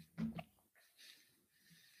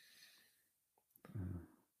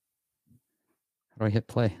 How do I hit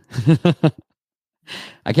play?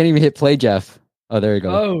 I can't even hit play, Jeff. Oh, there you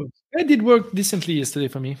go. Oh, it did work decently yesterday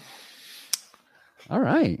for me. All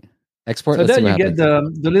right. Export. So Let's there see you what get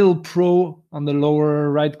the little pro on the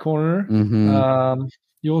lower right corner. Mm-hmm.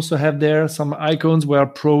 You also have there some icons where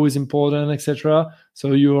pro is important, etc.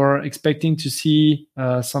 So you are expecting to see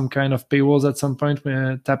some kind of paywalls at some point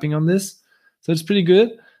when tapping on this. So it's pretty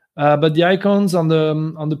good. But the icons on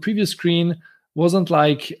the previous screen wasn't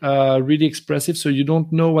like really expressive, so you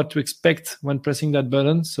don't know what to expect when pressing that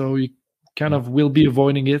button. So you kind of will be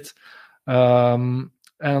avoiding it. Yeah,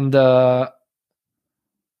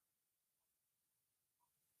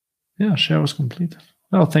 share was complete.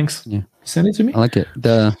 Oh, thanks. Yeah. Send it to me. I like it.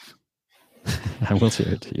 I will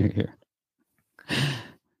share it to you here.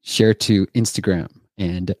 Share to Instagram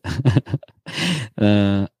and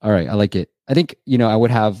all right. I like it. I think, I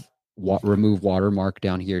would have remove watermark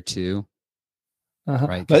down here too.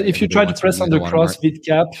 Right. But if you try to press on the CrossFit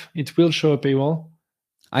cap, it will show a paywall.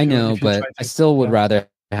 I know, but I still would rather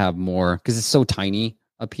have more because it's so tiny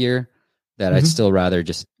up here that I'd still rather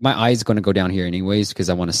just, my eye's going to go down here anyways because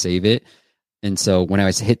I want to save it. And so when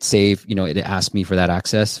I hit save, it asked me for that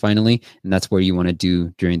access finally. And that's where you want to do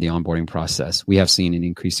during the onboarding process. We have seen an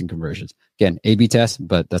increase in conversions. Again, A/B test,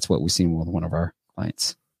 but that's what we've seen with one of our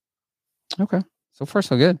clients. Okay. So far,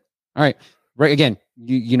 so good. All right. Right. Again,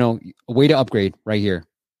 a way to upgrade right here.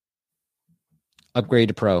 Upgrade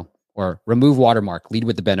to pro or remove watermark, lead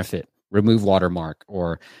with the benefit, remove watermark,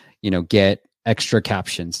 or, get extra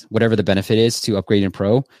captions, whatever the benefit is to upgrade in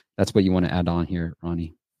pro. That's what you want to add on here,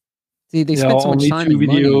 Ronnie. See, they spend so much time only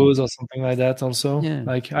 2 videos money. Or something like that also. Yeah.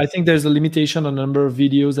 Like I think there's a limitation on number of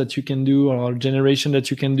videos that you can do or generation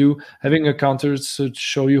that you can do. Having a counter to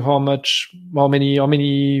show you how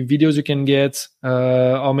many videos you can get,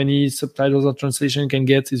 how many subtitles or translation you can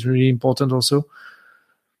get is really important also.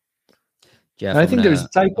 Jeff, I think there's a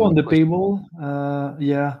typo on the paywall.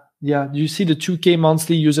 Yeah. Do you see the 2K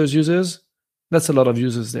monthly users? That's a lot of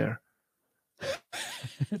users there.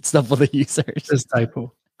 It's double the users. There's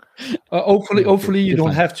typo. Hopefully you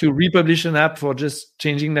don't have to republish an app for just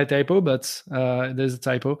changing that typo, but there's a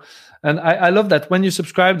typo. And I love that when you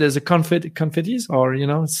subscribe, there's a confettis or,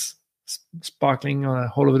 it's sparkling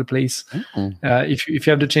all over the place. If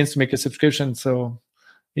you have the chance to make a subscription. So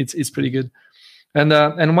it's pretty good.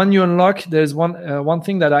 And when you unlock, there's one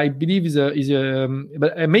thing that I believe is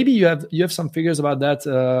but maybe you have some figures about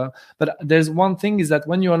that. But there's one thing is that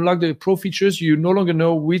when you unlock the pro features, you no longer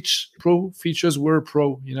know which pro features were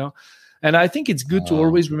pro. And I think it's good to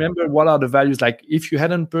always remember what are the values. Like if you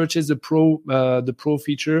hadn't purchased the pro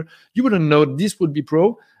feature, you wouldn't know this would be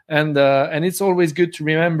pro. And it's always good to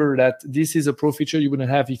remember that this is a pro feature you wouldn't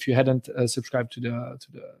have if you hadn't subscribed to the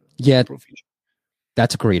pro feature.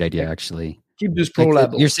 That's a great idea, actually. Keep this pro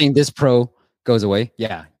label. You're saying this pro goes away?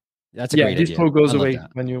 Yeah. That's a great idea. This pro goes away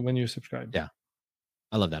when you subscribe. Yeah.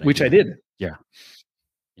 I love that Which idea. I did. Yeah.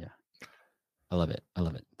 I love it.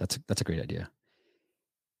 That's a great idea.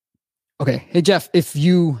 Okay. Hey, Jeff, if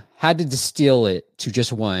you had to distill it to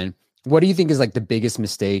just one, what do you think is like the biggest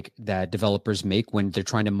mistake that developers make when they're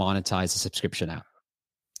trying to monetize a subscription app?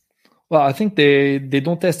 Well, I think they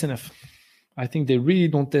don't test enough. I think they really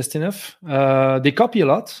don't test enough. They copy a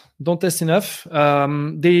lot, don't test enough.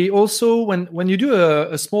 They also, when you do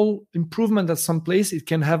a small improvement at some place, it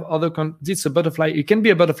can have it can be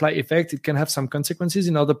a butterfly effect. It can have some consequences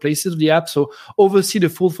in other places of the app. So oversee the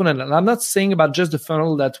full funnel. And I'm not saying about just the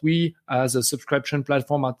funnel that we as a subscription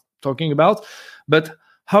platform are talking about, but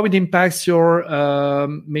how it impacts your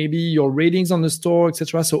maybe your ratings on the store,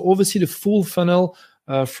 etc. So oversee the full funnel.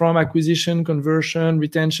 From acquisition, conversion,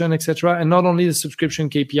 retention, etc., and not only the subscription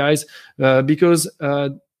KPIs, because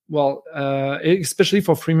especially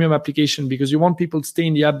for freemium application, because you want people to stay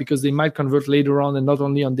in the app because they might convert later on and not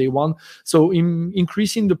only on day one. So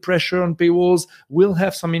increasing the pressure on paywalls will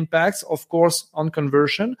have some impacts, of course, on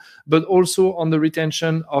conversion, but also on the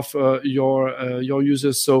retention of your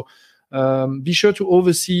users. So be sure to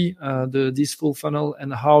oversee this full funnel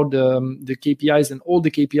and how the KPIs and all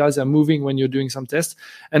the KPIs are moving when you're doing some tests.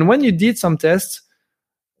 And when you did some tests,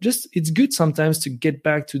 it's good sometimes to get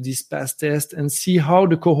back to this past test and see how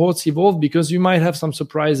the cohorts evolve, because you might have some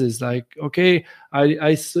surprises. Like, okay,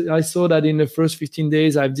 I saw that in the first 15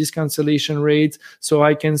 days I have this cancellation rate, so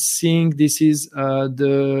I can think this is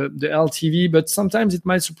the LTV, but sometimes it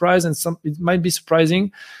might surprise, and it might be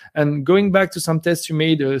surprising. And going back to some tests you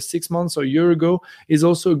made 6 months or a year ago is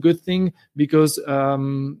also a good thing, because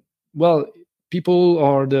people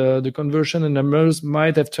or the conversion and numbers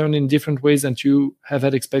might have turned in different ways than you have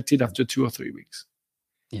had expected after 2 or 3 weeks.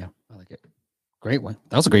 Yeah, I like it. Great one.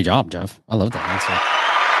 That was a great job, Jeff. I love that answer.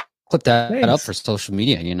 Clip that up for social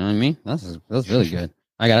media. You know what I mean? That's really good.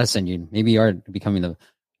 I gotta send you. Maybe you are becoming the.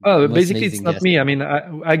 Basically, it's not me. I mean,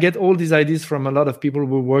 I get all these ideas from a lot of people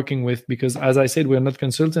we're working with, because, as I said, we're not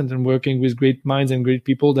consultants and working with great minds and great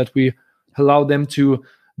people that we allow them to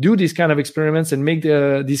do these kind of experiments and make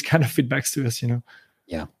these kind of feedbacks to us,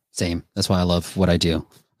 Yeah, same. That's why I love what I do.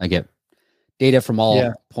 I get data from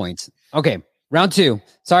all points. Okay, round 2.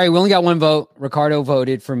 Sorry, we only got 1 vote. Ricardo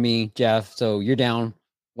voted for me, Jeff. So you're down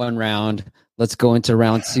 1 round. Let's go into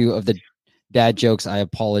round 2 of the dad jokes. I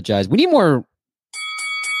apologize. We need more.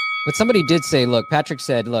 But somebody did say, look, Patrick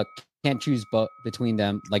said, look, can't choose between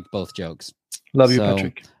them, like both jokes. Love you,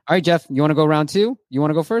 Patrick. All right, Jeff, you want to go round 2? You want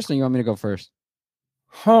to go first, or you want me to go first?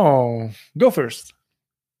 Oh, go first.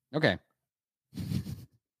 Okay.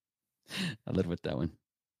 I live with that one.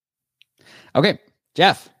 Okay,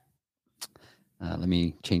 Jeff. Let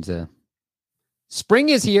me change the. Spring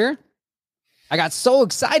is here. I got so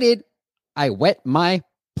excited, I wet my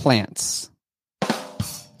plants.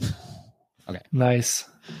 Okay. Nice.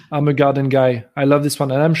 I'm a garden guy. I love this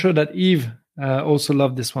one. And I'm sure that Eve also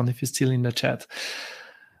loved this one, if he's still in the chat.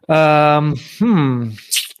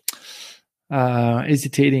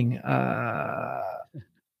 Hesitating.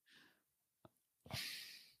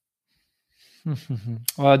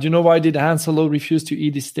 Do you know why did Han Solo refuse to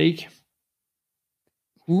eat his steak?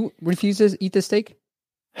 Who refuses to eat the steak?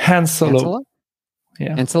 Han Solo.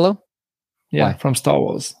 Yeah. Han Solo? Yeah, why? From Star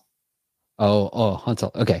Wars. Oh, Han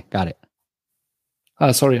Solo. Okay, got it.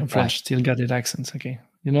 Sorry, I'm French. Still got that accent. Okay.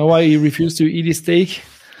 You know why he refused to eat his steak?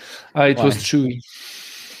 It was chewy.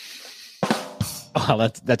 Oh,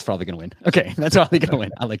 that's probably going to win. Okay, that's probably going to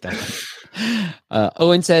win. I like that one.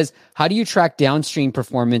 Owen says, how do you track downstream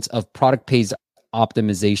performance of product page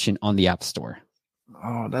optimization on the App Store?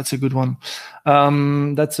 Oh, that's a good one.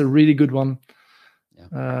 That's a really good one.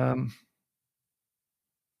 Yeah.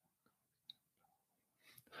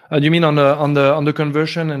 Do you mean on the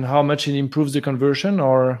conversion and how much it improves the conversion,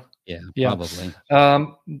 or? Yeah, probably.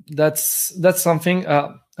 That's something.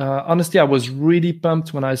 Honestly, I was really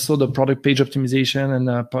pumped when I saw the product page optimization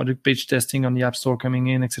and product page testing on the App Store coming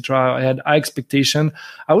in, etc. I had high expectation.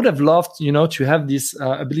 I would have loved, to have this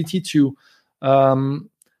ability to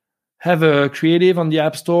have a creative on the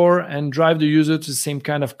App Store and drive the user to the same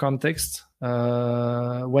kind of context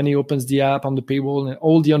when he opens the app on the paywall, and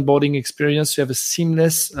all the onboarding experience to have a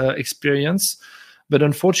seamless experience. But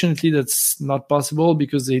unfortunately, that's not possible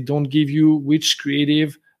because they don't give you which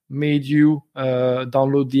creative made you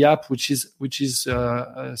download the app, which is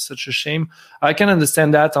such a shame. I can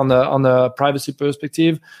understand that on the privacy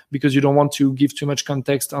perspective, because you don't want to give too much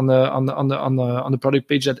context on the product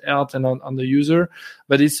page that helped and on the user.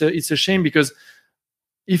 But it's a shame, because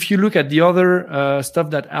if you look at the other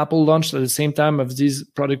stuff that Apple launched at the same time of these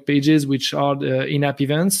product pages, which are the in-app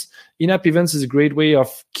events is a great way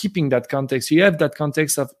of keeping that context. You have that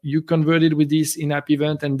context of you converted with this in-app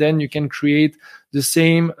event, and then you can create the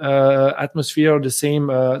same atmosphere, the same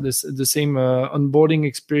onboarding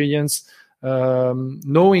experience,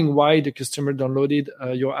 knowing why the customer downloaded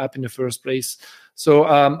your app in the first place. So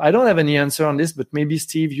I don't have any answer on this, but maybe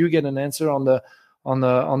Steve, you get an answer on that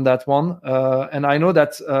one. And I know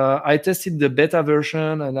that I tested the beta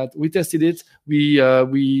version, and that we tested it.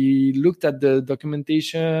 We looked at the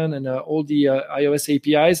documentation and all the iOS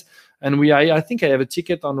APIs, and I think I have a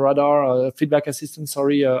ticket on Radar, Feedback Assistant,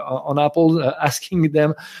 on Apple, asking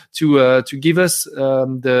them to give us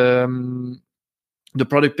the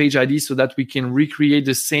product page ID so that we can recreate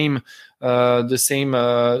the same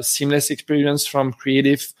seamless experience from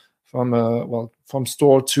creative, from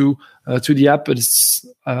store to the app, but it's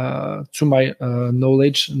to my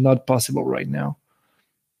knowledge not possible right now.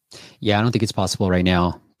 Yeah, I don't think it's possible right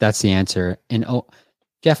now. That's the answer. And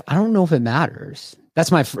Jeff, I don't know if it matters.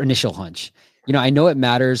 That's my initial hunch. I know it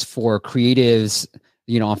matters for creatives,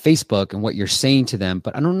 on Facebook and what you're saying to them,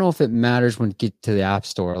 but I don't know if it matters when you get to the App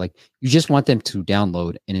Store. Like, you just want them to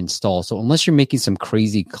download and install. So unless you're making some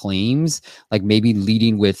crazy claims, like maybe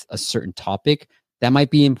leading with a certain topic, that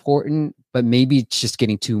might be important, but maybe it's just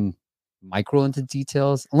getting too micro into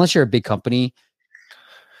details. Unless you're a big company,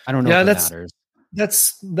 I don't know Yeah, if it matters.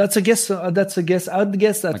 that's a guess. That's a guess. I'd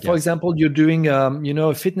guess that, for example, you're doing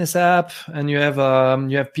a fitness app, and you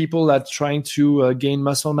have people that trying to gain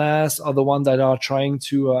muscle mass, or the one that are trying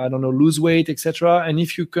to lose weight, etc. And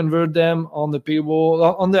if you convert them on the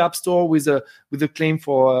paywall on the App Store with a claim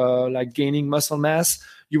for like gaining muscle mass,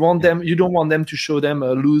 you don't want them to show them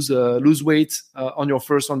lose weight on your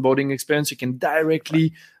first onboarding experience. You can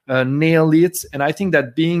directly nail it, and I think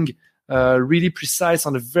that being really precise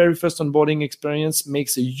on the very first onboarding experience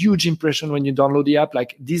makes a huge impression when you download the app.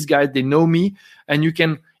 Like, these guys, they know me, and you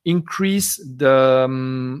can increase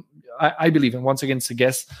the. I believe, and once again, it's a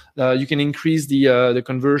guess. You can increase the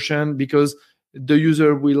conversion because the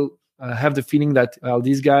user will have the feeling that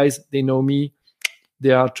these guys, they know me,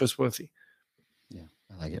 they are trustworthy. Yeah,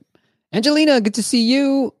 I like it. Angelina, good to see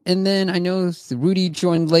you. And then I know Rudy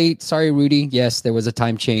joined late. Sorry, Rudy. Yes, there was a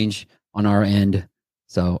time change on our end.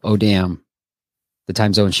 So, oh damn, the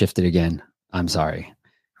time zone shifted again. I'm sorry.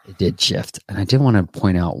 It did shift. And I did want to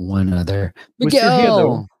point out one other.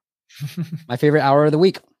 Miguel, my favorite hour of the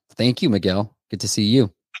week. Thank you, Miguel. Good to see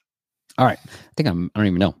you. All right. I don't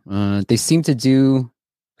even know. They seem to do,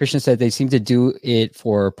 Christian said they seem to do it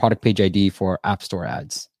for product page ID for App Store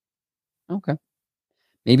ads. Okay.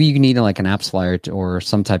 Maybe you need like an apps flyer or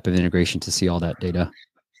some type of integration to see all that data.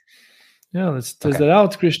 Yeah, let's test that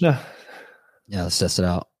out, Krishna. Yeah, let's test it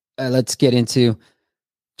out. Let's get into,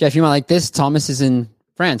 Jeff, you might like this. Thomas is in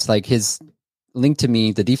France. Like, his link to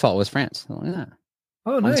me, the default was France. Oh, yeah.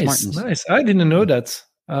 Oh, nice. I didn't know that.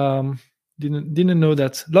 Didn't know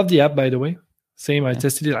that. Love the app, by the way. Same. I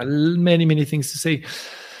tested it. Many things to say.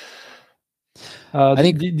 I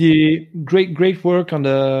think the great work on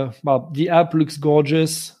the app looks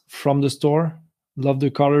gorgeous from the store. Love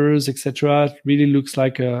the colors, etc. It really looks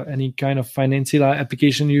like any kind of financial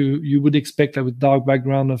application you would expect, like with dark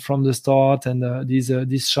background from the start, and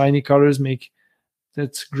these shiny colors make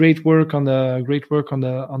that's great work on the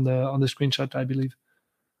screenshot, I believe.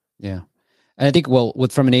 Yeah, and I think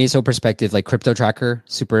from an ASO perspective, like Crypto Tracker,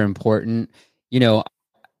 super important.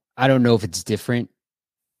 I don't know if it's different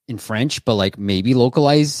in French, but like maybe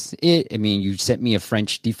localize it. I mean, you sent me a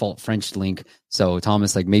default French link, so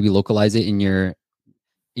Thomas, like maybe localize it in your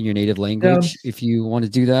native language if you want to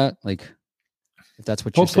do that. Like, if that's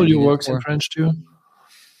what portfolio works in French too.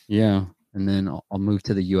 Yeah, and then I'll move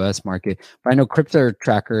to the US market. But I know Crypto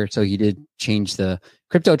Tracker, so he did change the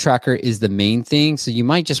Crypto Tracker is the main thing. So you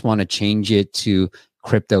might just want to change it to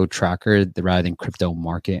Crypto Tracker rather than Crypto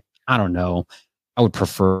Market. I don't know. I would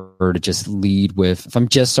prefer to just lead with, if I'm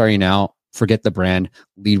just starting out, forget the brand,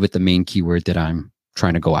 lead with the main keyword that I'm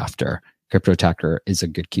trying to go after. Crypto Tracker is a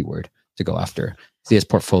good keyword to go after. CS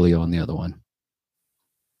Portfolio on the other one.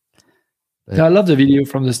 But I love the video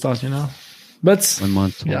from the start, But 1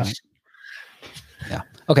 month. Yeah.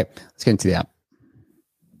 Okay, let's get into the app.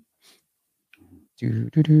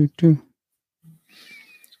 Okay.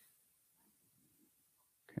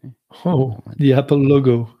 Oh, the Apple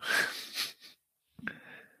logo.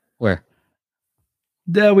 Where?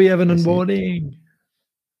 There we have an onboarding.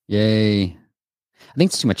 Yay. I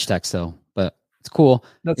think it's too much text though, but it's cool.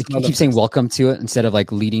 You keep saying welcome to it instead of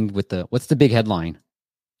like leading with what's the big headline?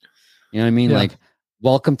 You know what I mean? Yeah. Like,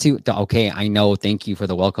 welcome to, okay, I know, thank you for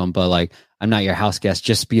the welcome, but like, I'm not your house guest.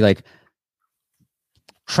 Just be like,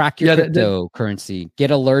 track your cryptocurrency, get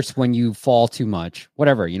alerts when you fall too much,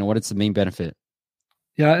 whatever, what it's the main benefit.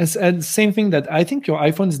 Yeah, and same thing that I think your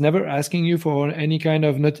iPhone is never asking you for any kind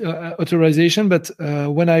of authorization. But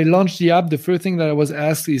when I launched the app, the first thing that I was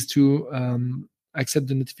asked is to accept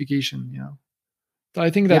the notification. Yeah, so I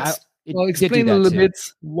think that's explain a little bit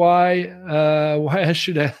why I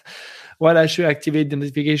should activate the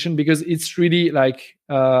notification, because it's really like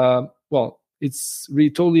it's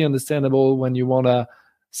really totally understandable when you want to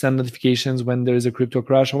send notifications when there is a crypto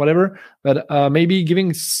crash or whatever, but maybe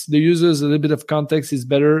giving the users a little bit of context is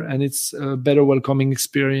better, and it's a better welcoming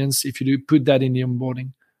experience if you do put that in the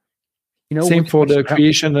onboarding. Same for the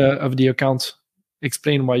creation of the account.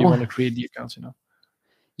 Explain why you want to create the account.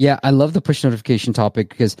 Yeah, I love the push notification topic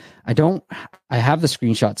because I have the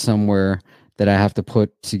screenshot somewhere that I have to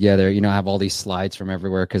put together. I have all these slides from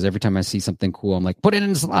everywhere because every time I see something cool, I'm like, put it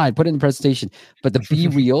in the slide, put it in the presentation. But the Be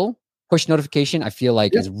Real push notification, I feel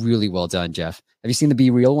like is really well done, Jeff. Have you seen the Be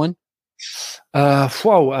Real one?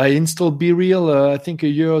 I installed Be Real, I think a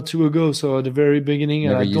year or two ago. So at the very beginning,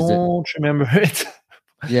 and I don't remember it.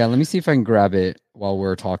 Yeah, let me see if I can grab it while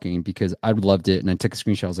we're talking because I loved it. And I took a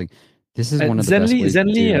screenshot. I was like, this is one of the best ways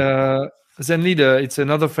Zenly, it's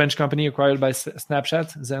another French company acquired by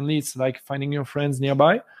Snapchat. Zenly, it's like finding your friends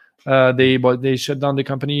nearby. They shut down the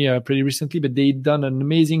company pretty recently, but they done an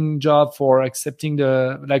amazing job for accepting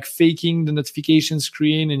faking the notification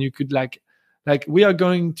screen, and you could like you're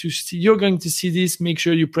going to see this. Make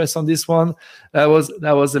sure you press on this one. That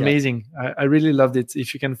was amazing. I really loved it.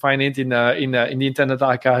 If you can find it in the Internet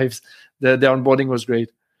Archives, the onboarding was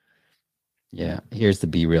great. Yeah, here's the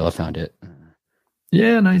BeReal. I found it.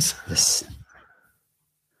 Yeah, nice. This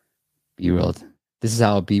BeReal. This is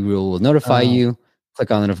how BeReal will notify you.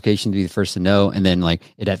 Click on the notification to be the first to know, and then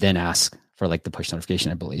it then asks for the push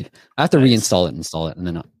notification. I believe I have to reinstall it, install it, and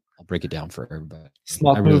then I'll break it down for everybody.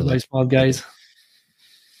 Smart move by smart guys.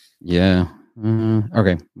 Yeah.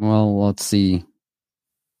 Okay. Well, let's see.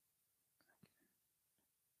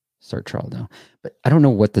 Start trial now, but I don't know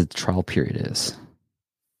what the trial period is.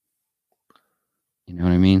 You know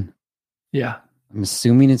what I mean? Yeah. I'm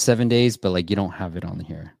assuming it's 7 days, but you don't have it on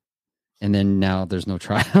here. And then now there's no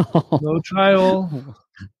trial. No trial.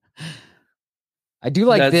 I do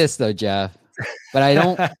this though, Jeff. But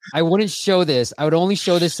I wouldn't show this. I would only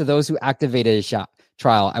show this to those who activated a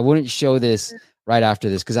trial. I wouldn't show this right after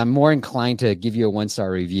this because I'm more inclined to give you a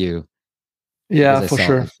 1-star review. Yeah, for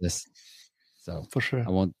sure. So for sure. I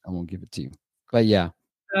won't give it to you. But yeah.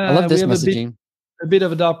 I love this messaging. A bit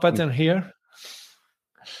of a dark pattern here.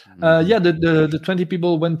 The 20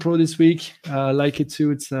 people went pro this week. Like it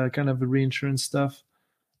too. It's kind of a reinsurance stuff,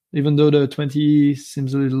 even though the 20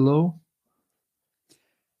 seems a little low.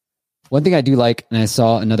 One thing I do like, and I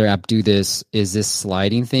saw another app do this, is this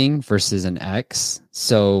sliding thing versus an X.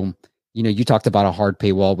 So, you talked about a hard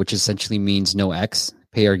paywall, which essentially means no X,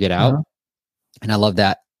 pay or get out. And I love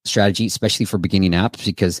that strategy, especially for beginning apps,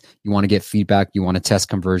 because you want to get feedback, you want to test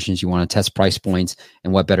conversions, you want to test price points,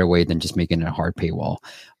 and what better way than just making it a hard paywall?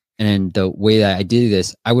 And the way that I did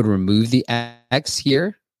this, I would remove the X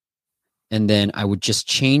here, and then I would just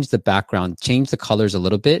change the background, change the colors a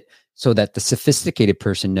little bit so that the sophisticated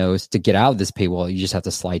person knows to get out of this paywall, you just have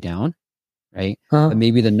to slide down, right? But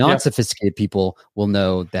maybe the non-sophisticated people won't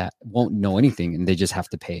know anything, and they just have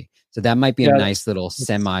to pay. So that might be a nice little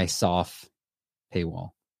semi-soft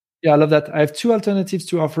paywall. Yeah, I love that. I have 2 alternatives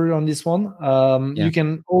to offer on this one. You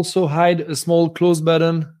can also hide a small close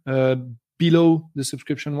button below the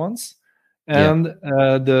subscription ones. And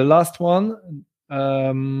the last one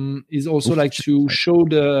is also to show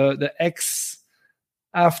the X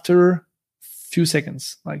after few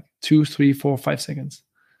seconds, 2, 3, 4, 5 seconds.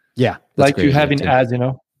 Yeah. You have in ads,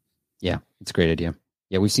 Yeah, it's a great idea.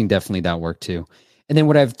 Yeah, we've seen definitely that work too. And then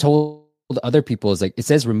what I've told other people is it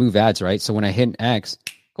says remove ads, right? So when I hit an X,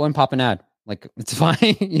 go and pop an ad. It's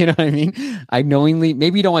fine. You know what I mean? I knowingly,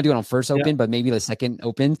 maybe you don't want to do it on first open, but maybe the second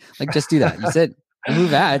open, just do that. You said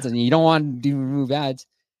remove ads and you don't want to do remove ads.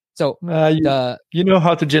 So you know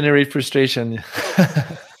how to generate frustration.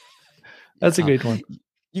 That's a great one.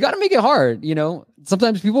 You got to make it hard.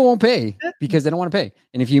 Sometimes people won't pay because they don't want to pay.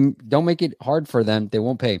 And if you don't make it hard for them, they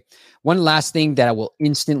won't pay. One last thing that will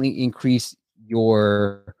instantly increase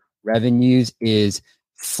your revenues is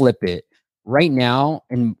flip it. Right now,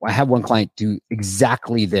 and I have one client do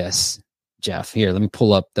exactly this, Jeff. Here, let me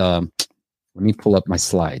pull up my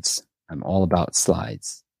slides. I'm all about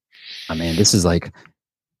slides. Oh man, this is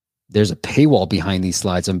there's a paywall behind these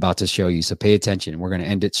slides I'm about to show you. So pay attention. We're going to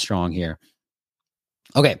end it strong here.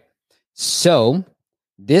 Okay. So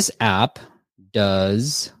this app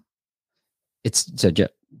does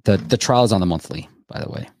the trial is on the monthly, by the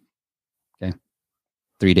way. Okay.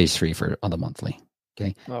 3 days free on the monthly.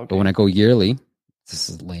 Okay. But when I go yearly, this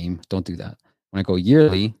is lame. Don't do that. When I go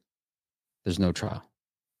yearly, there's no trial.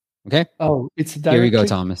 Okay. Oh, it's directly? Here we go,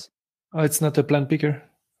 Thomas. Oh, it's not a plan picker.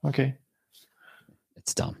 Okay.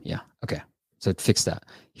 It's dumb. Yeah. Okay. So fix that.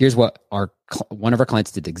 Here's what one of our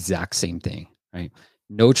clients did the exact same thing, right?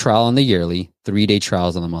 No trial on the yearly, 3-day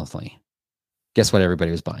trials on the monthly. Guess what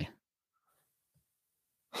everybody was buying?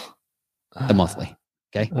 The monthly.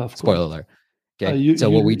 Okay. Spoiler alert. Okay. So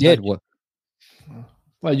what we did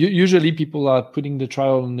well, usually people are putting the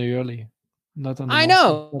trial on the yearly, not on the I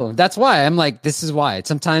know. That's why I'm this is why.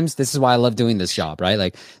 Sometimes this is why I love doing this job,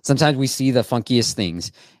 right? Sometimes we see the funkiest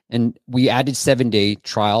things, and we added 7-day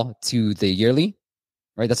trial to the yearly,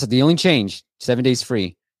 right? That's the only change. 7 days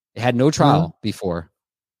free. It had no trial before.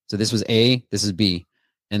 So this was A, this is B.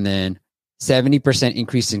 And then 70%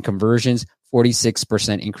 increase in conversions,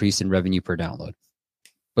 46% increase in revenue per download.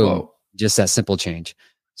 Boom. Whoa. Just that simple change.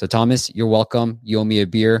 So Thomas, you're welcome. You owe me a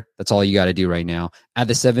beer. That's all you got to do right now. Add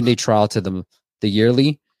the 7-day trial to the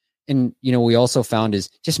yearly. And, we also found is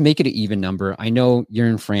just make it an even number. I know you're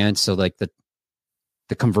in France, so the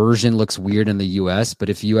conversion looks weird in the US, but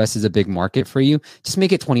if US is a big market for you, just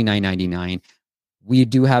make it $29.99. we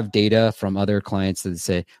do have data from other clients that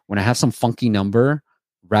say when I have some funky number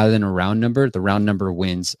rather than a round number, the round number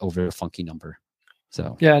wins over the funky number.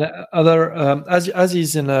 So yeah, other as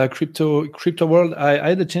is in a crypto world, I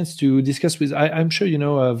had a chance to discuss with I'm sure you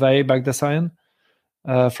know Vahe Bagdasaryan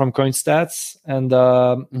from CoinStats,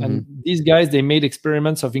 and these guys, they made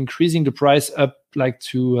experiments of increasing the price up like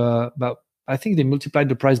to about, I think they multiplied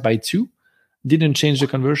the price by 2, didn't change the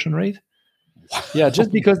conversion rate. Yeah,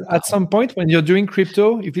 just because at some point when you're doing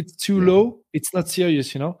crypto, if it's too low, it's not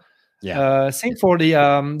serious, you know. Yeah. Same for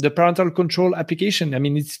the parental control application. I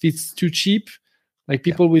mean, if it's too cheap, like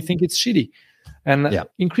people will think it's shitty. And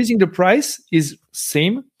increasing the price is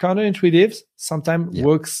same counterintuitive. Sometimes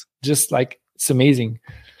works just like it's amazing.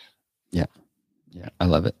 Yeah, I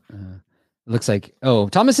love it. It looks like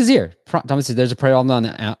Thomas is here. Thomas says there's a problem on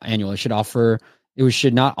the annual. It should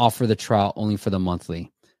not offer the trial only for the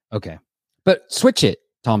monthly. Okay, but switch it,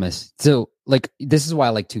 Thomas. So like this is why I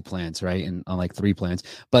like 2 plans, right? And I like 3 plans,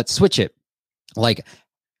 but switch it. Like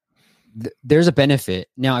there's a benefit.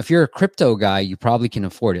 Now, if you're a crypto guy, you probably can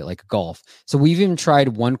afford it, like golf. So we've even tried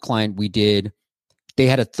one client they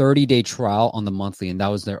had a 30-day trial on the monthly, and that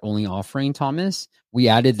was their only offering, Thomas. We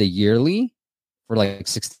added the yearly for like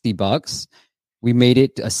 $60. We made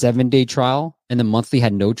it a 7-day trial, and the monthly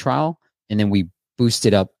had no trial. And then we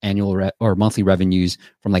boosted up annual or monthly revenues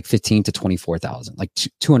from like 15 to 24,000, like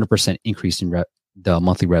 200% increase in the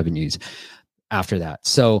monthly revenues after that.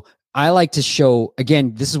 So I like to show,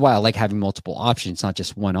 again, this is why I like having multiple options, not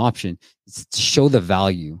just one option. It's to show the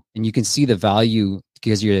value, and you can see the value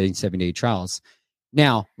because you're getting 7-day trials.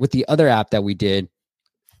 Now, with the other app that we did,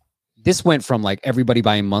 this went from like everybody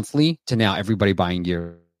buying monthly to now everybody buying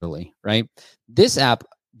yearly, right? This app,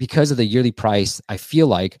 because of the yearly price, I feel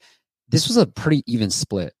like this was a pretty even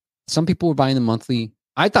split. Some people were buying the monthly.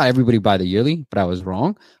 I thought everybody would buy the yearly, but I was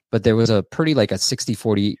wrong. But there was a pretty like a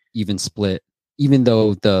 60-40 even split, even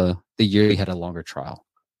though the yearly had a longer trial.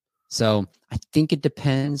 So I think it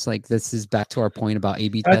depends. Like this is back to our point about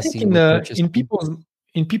A/B testing. I think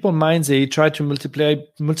in people's minds, they try to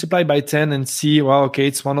multiply by 10 and see, well, okay,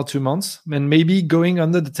 it's 1 or 2 months, and maybe going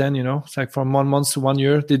under the 10, you know, it's like from 1 month to 1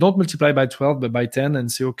 year. They don't multiply by 12, but by 10,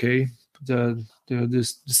 and say, okay, the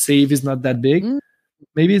save is not that big.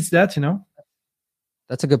 Maybe it's that, you know.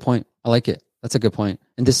 That's a good point. I like it. That's a good point.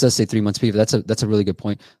 And this does say 3 months people. That's a really good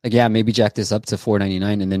point. Like, yeah, maybe jack this up to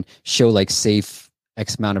 $4.99 and then show like safe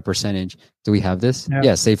X amount of percentage. Do we have this?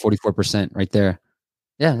 Yeah, save 44% right there.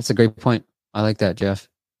 Yeah, that's a great point. I like that, Jeff.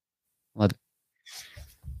 Love it.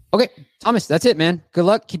 Okay, Thomas, that's it, man. Good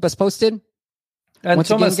luck. Keep us posted. And once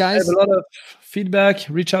Thomas, again, guys, I have a lot of feedback.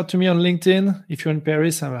 Reach out to me on LinkedIn if you're in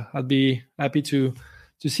Paris. I'll be happy to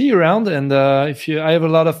see you around. And I have a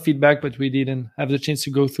lot of feedback, but we didn't have the chance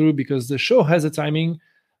to go through because the show has a timing.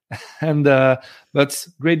 And but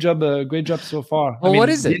great job so far. Well, what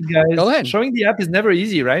is it? Guys, go ahead. Showing the app is never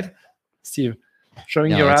easy, right, Steve?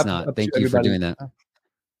 Showing your app. Not. Thank you for doing that.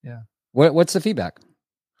 Yeah. What's the feedback?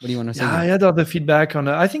 What do you want to say? I had other feedback on.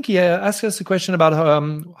 I think he asked us a question about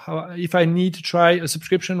how if I need to try a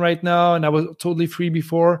subscription right now, and I was totally free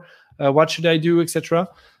before. What should I do, etc.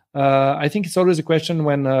 I think it's always a question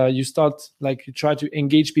when you start, like, you try to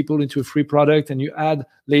engage people into a free product, and you add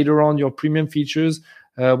later on your premium features.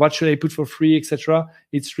 What should I put for free, etc.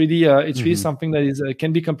 It's really really something that is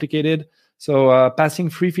can be complicated. So passing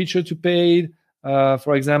free feature to paid,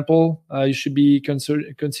 for example, you should be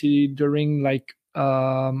considering like.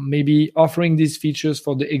 Maybe offering these features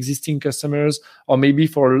for the existing customers, or maybe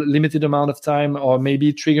for a limited amount of time, or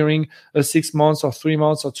maybe triggering a 6 months or 3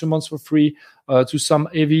 months or 2 months for free to some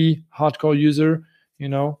heavy hardcore user, you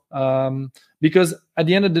know, because at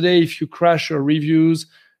the end of the day, if you crash your reviews,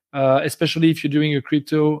 especially if you're doing a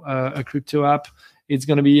crypto app, it's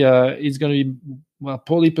going to be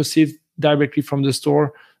poorly perceived directly from the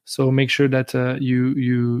store. So make sure that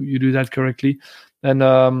you do that correctly. And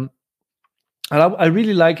I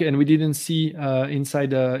really like, and we didn't see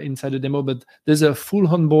inside the demo, but there's a full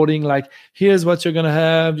onboarding. Like, here's what you're gonna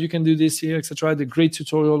have. You can do this here, etc. The great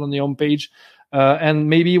tutorial on the home page. And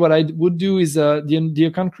maybe what I would do is the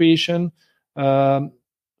account creation.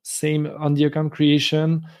 Same on the account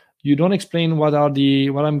creation. You don't explain what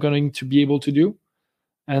I'm going to be able to do,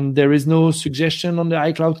 and there is no suggestion on the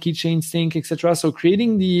iCloud keychain sync, etc. So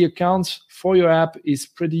creating the account for your app is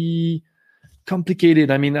pretty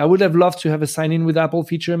complicated. I mean, I would have loved to have a sign in with Apple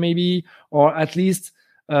feature maybe, or at least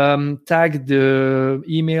tag the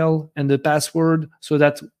email and the password so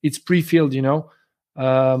that it's pre-filled, you know,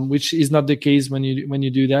 which is not the case when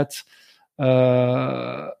you do that.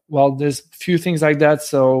 Well, there's a few things like that.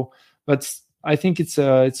 So, but I think it's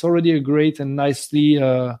already a great and nicely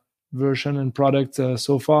version and product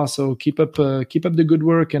so far. So keep up the good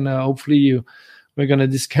work, and hopefully we're gonna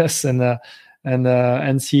discuss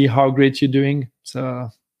and see how great you're doing. So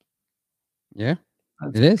yeah,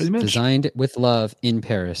 it is designed with love in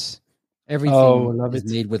Paris. Everything is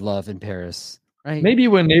made with love in Paris, right? Maybe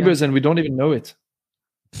we're neighbors and we don't even know it.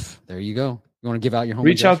 There you go. You want to give out your home?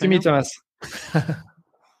 Reach out to me, Thomas.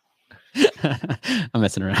 I'm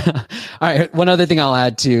messing around. All right. One other thing I'll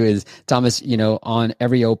add too is, Thomas, on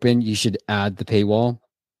every open, you should add the paywall,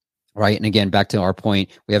 right? And again, back to our point,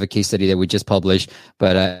 we have a case study that we just published,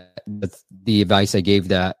 but the advice I gave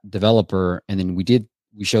that developer, and then we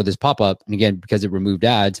showed this pop-up, and again, because it removed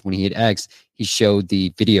ads, when he hit X, he showed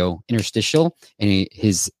the video interstitial, and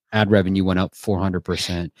his ad revenue went up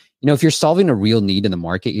 400%. If you're solving a real need in the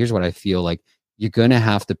market, here's what I feel like: you're going to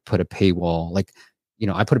have to put a paywall. Like,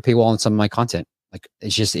 I put a paywall on some of my content. Like,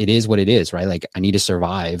 it is what it is, right? Like, I need to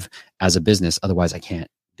survive as a business. Otherwise I can't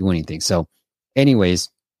do anything. So anyways,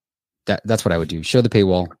 that's what I would do. Show the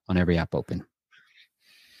paywall on every app open.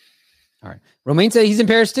 All right. Romain said he's in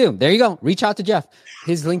Paris too. There you go. Reach out to Jeff.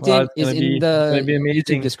 His LinkedIn is in the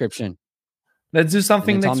YouTube description. Let's do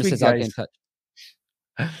something next week, guys.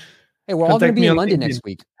 Hey, we're all going to be in London next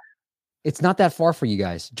week. It's not that far for you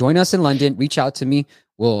guys. Join us in London. Reach out to me.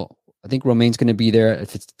 I think Romain's going to be there.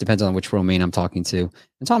 If it depends on which Romain I'm talking to.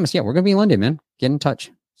 And Thomas, yeah, we're going to be in London, man. Get in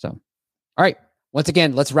touch. So, all right. Once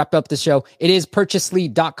again, let's wrap up the show. It is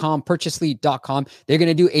purchasely.com, purchasely.com. They're going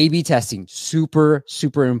to do A/B testing. Super,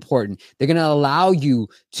 super important. They're going to allow you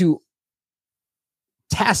to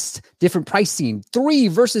test different pricing, 3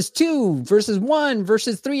 versus 2 versus 1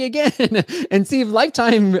 versus 3 again, and see if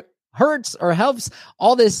lifetime hurts or helps,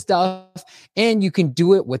 all this stuff. And you can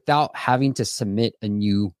do it without having to submit a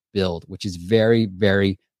new build, which is very,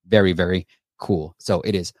 very, very, very cool. So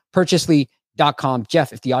it is purchasely.com.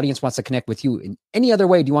 Jeff, if the audience wants to connect with you in any other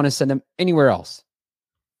way, do you want to send them anywhere else?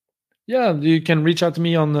 Yeah, you can reach out to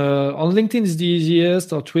me on LinkedIn is the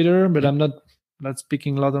easiest, or Twitter, but I'm not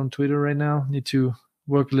speaking a lot on Twitter right now. Need to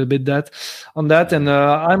work a little bit on that. And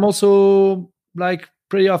I'm also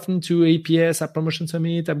pretty often to APS, App Promotion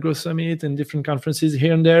Summit, App Growth Summit, and different conferences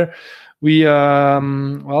here and there. We are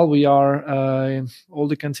all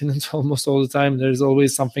the continents almost all the time. There's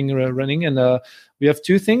always something running, and we have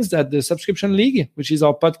 2 things: that the Subscription League, which is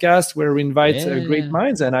our podcast where we invite great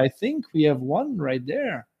minds, and I think we have one right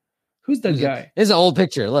there. Who's that guy? It's an old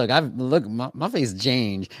picture. Look, my face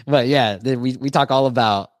changed, but yeah, we talk all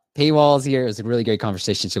about paywalls here. It was a really great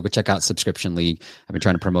conversation. So go check out Subscription League. I've been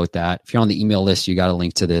trying to promote that. If you're on the email list, you got a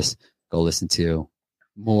link to this. Go listen to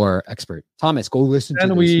more expert. Thomas, go listen to this.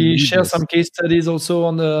 And we share some case studies also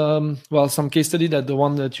on the, some case study that the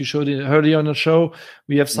one that you showed earlier on the show.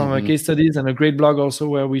 We have some case studies and a great blog also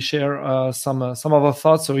where we share some of our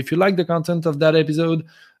thoughts. So if you like the content of that episode,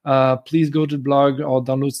 please go to the blog or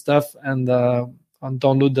download stuff and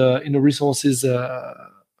download in the resources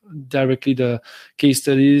directly the case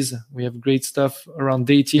studies. We have great stuff around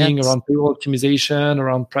dating, around payroll optimization,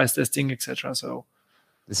 around price testing, etc. So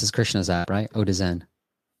this is Krishna's app, right? Odazen.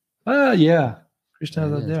 Yeah,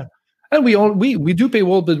 Krishna's app there. And we do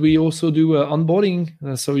paywall, but we also do onboarding,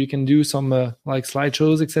 so you can do some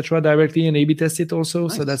slideshows, etc. directly and A/B test it also.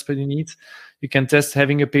 Nice. So that's pretty neat. You can test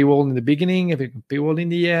having a paywall in the beginning, having a paywall in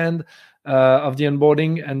the end of the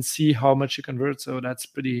onboarding, and see how much you convert. So that's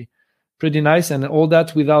pretty nice, and all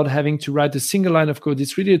that without having to write a single line of code.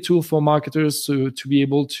 It's really a tool for marketers to be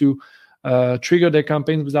able to trigger their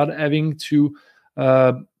campaigns without having to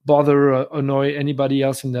bother or annoy anybody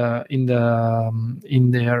else in their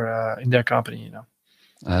company.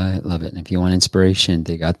 I love it. And if you want inspiration,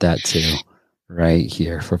 they got that too, right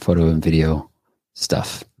here for photo and video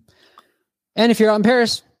stuff. And if you're out in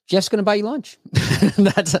Paris, Jeff's going to buy you lunch.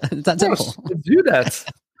 That's simple. Do that.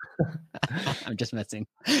 I'm just messing.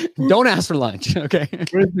 Don't ask for lunch. Okay.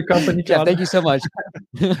 Where's the company? Jeff, thank you so much.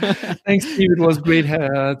 Thanks, Steve. It was great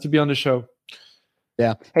to be on the show.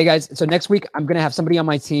 Yeah. Hey guys. So next week, I'm going to have somebody on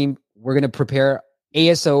my team. We're going to prepare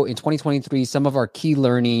ASO in 2023, some of our key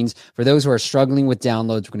learnings. For those who are struggling with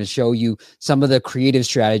downloads, we're going to show you some of the creative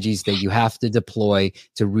strategies that you have to deploy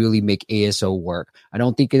to really make ASO work. I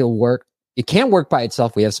don't think it'll work. It can work by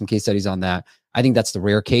itself. We have some case studies on that. I think that's the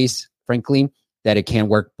rare case, frankly, that it can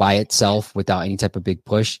work by itself without any type of big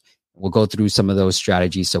push. We'll go through some of those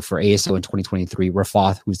strategies. So for ASO in 2023,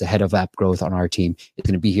 Rafath, who's the head of app growth on our team, is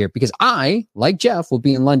going to be here because I, like Jeff, will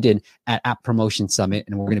be in London at App Promotion Summit,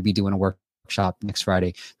 and we're going to be doing a workshop next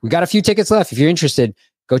Friday. We got a few tickets left. If you're interested,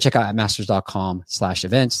 go check out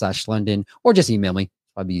appmasters.com/events/London, or just email me.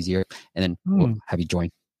 It'll be easier. And then we'll have you join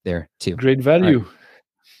there too. Great value. Right.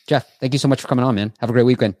 Jeff, thank you so much for coming on, man. Have a great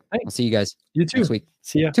weekend. Thanks. I'll see you guys You too. next week.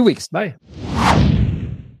 See ya. 2 weeks. Bye.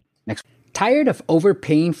 Tired of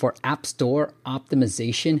overpaying for App Store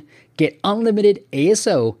optimization? Get unlimited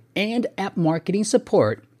ASO and app marketing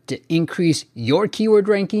support to increase your keyword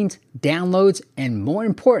rankings, downloads, and more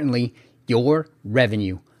importantly, your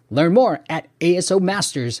revenue. Learn more at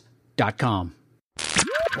asomasters.com.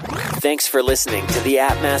 Thanks for listening to the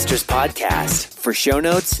App Masters podcast. For show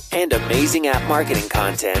notes and amazing app marketing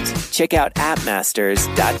content, check out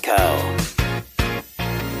appmasters.co.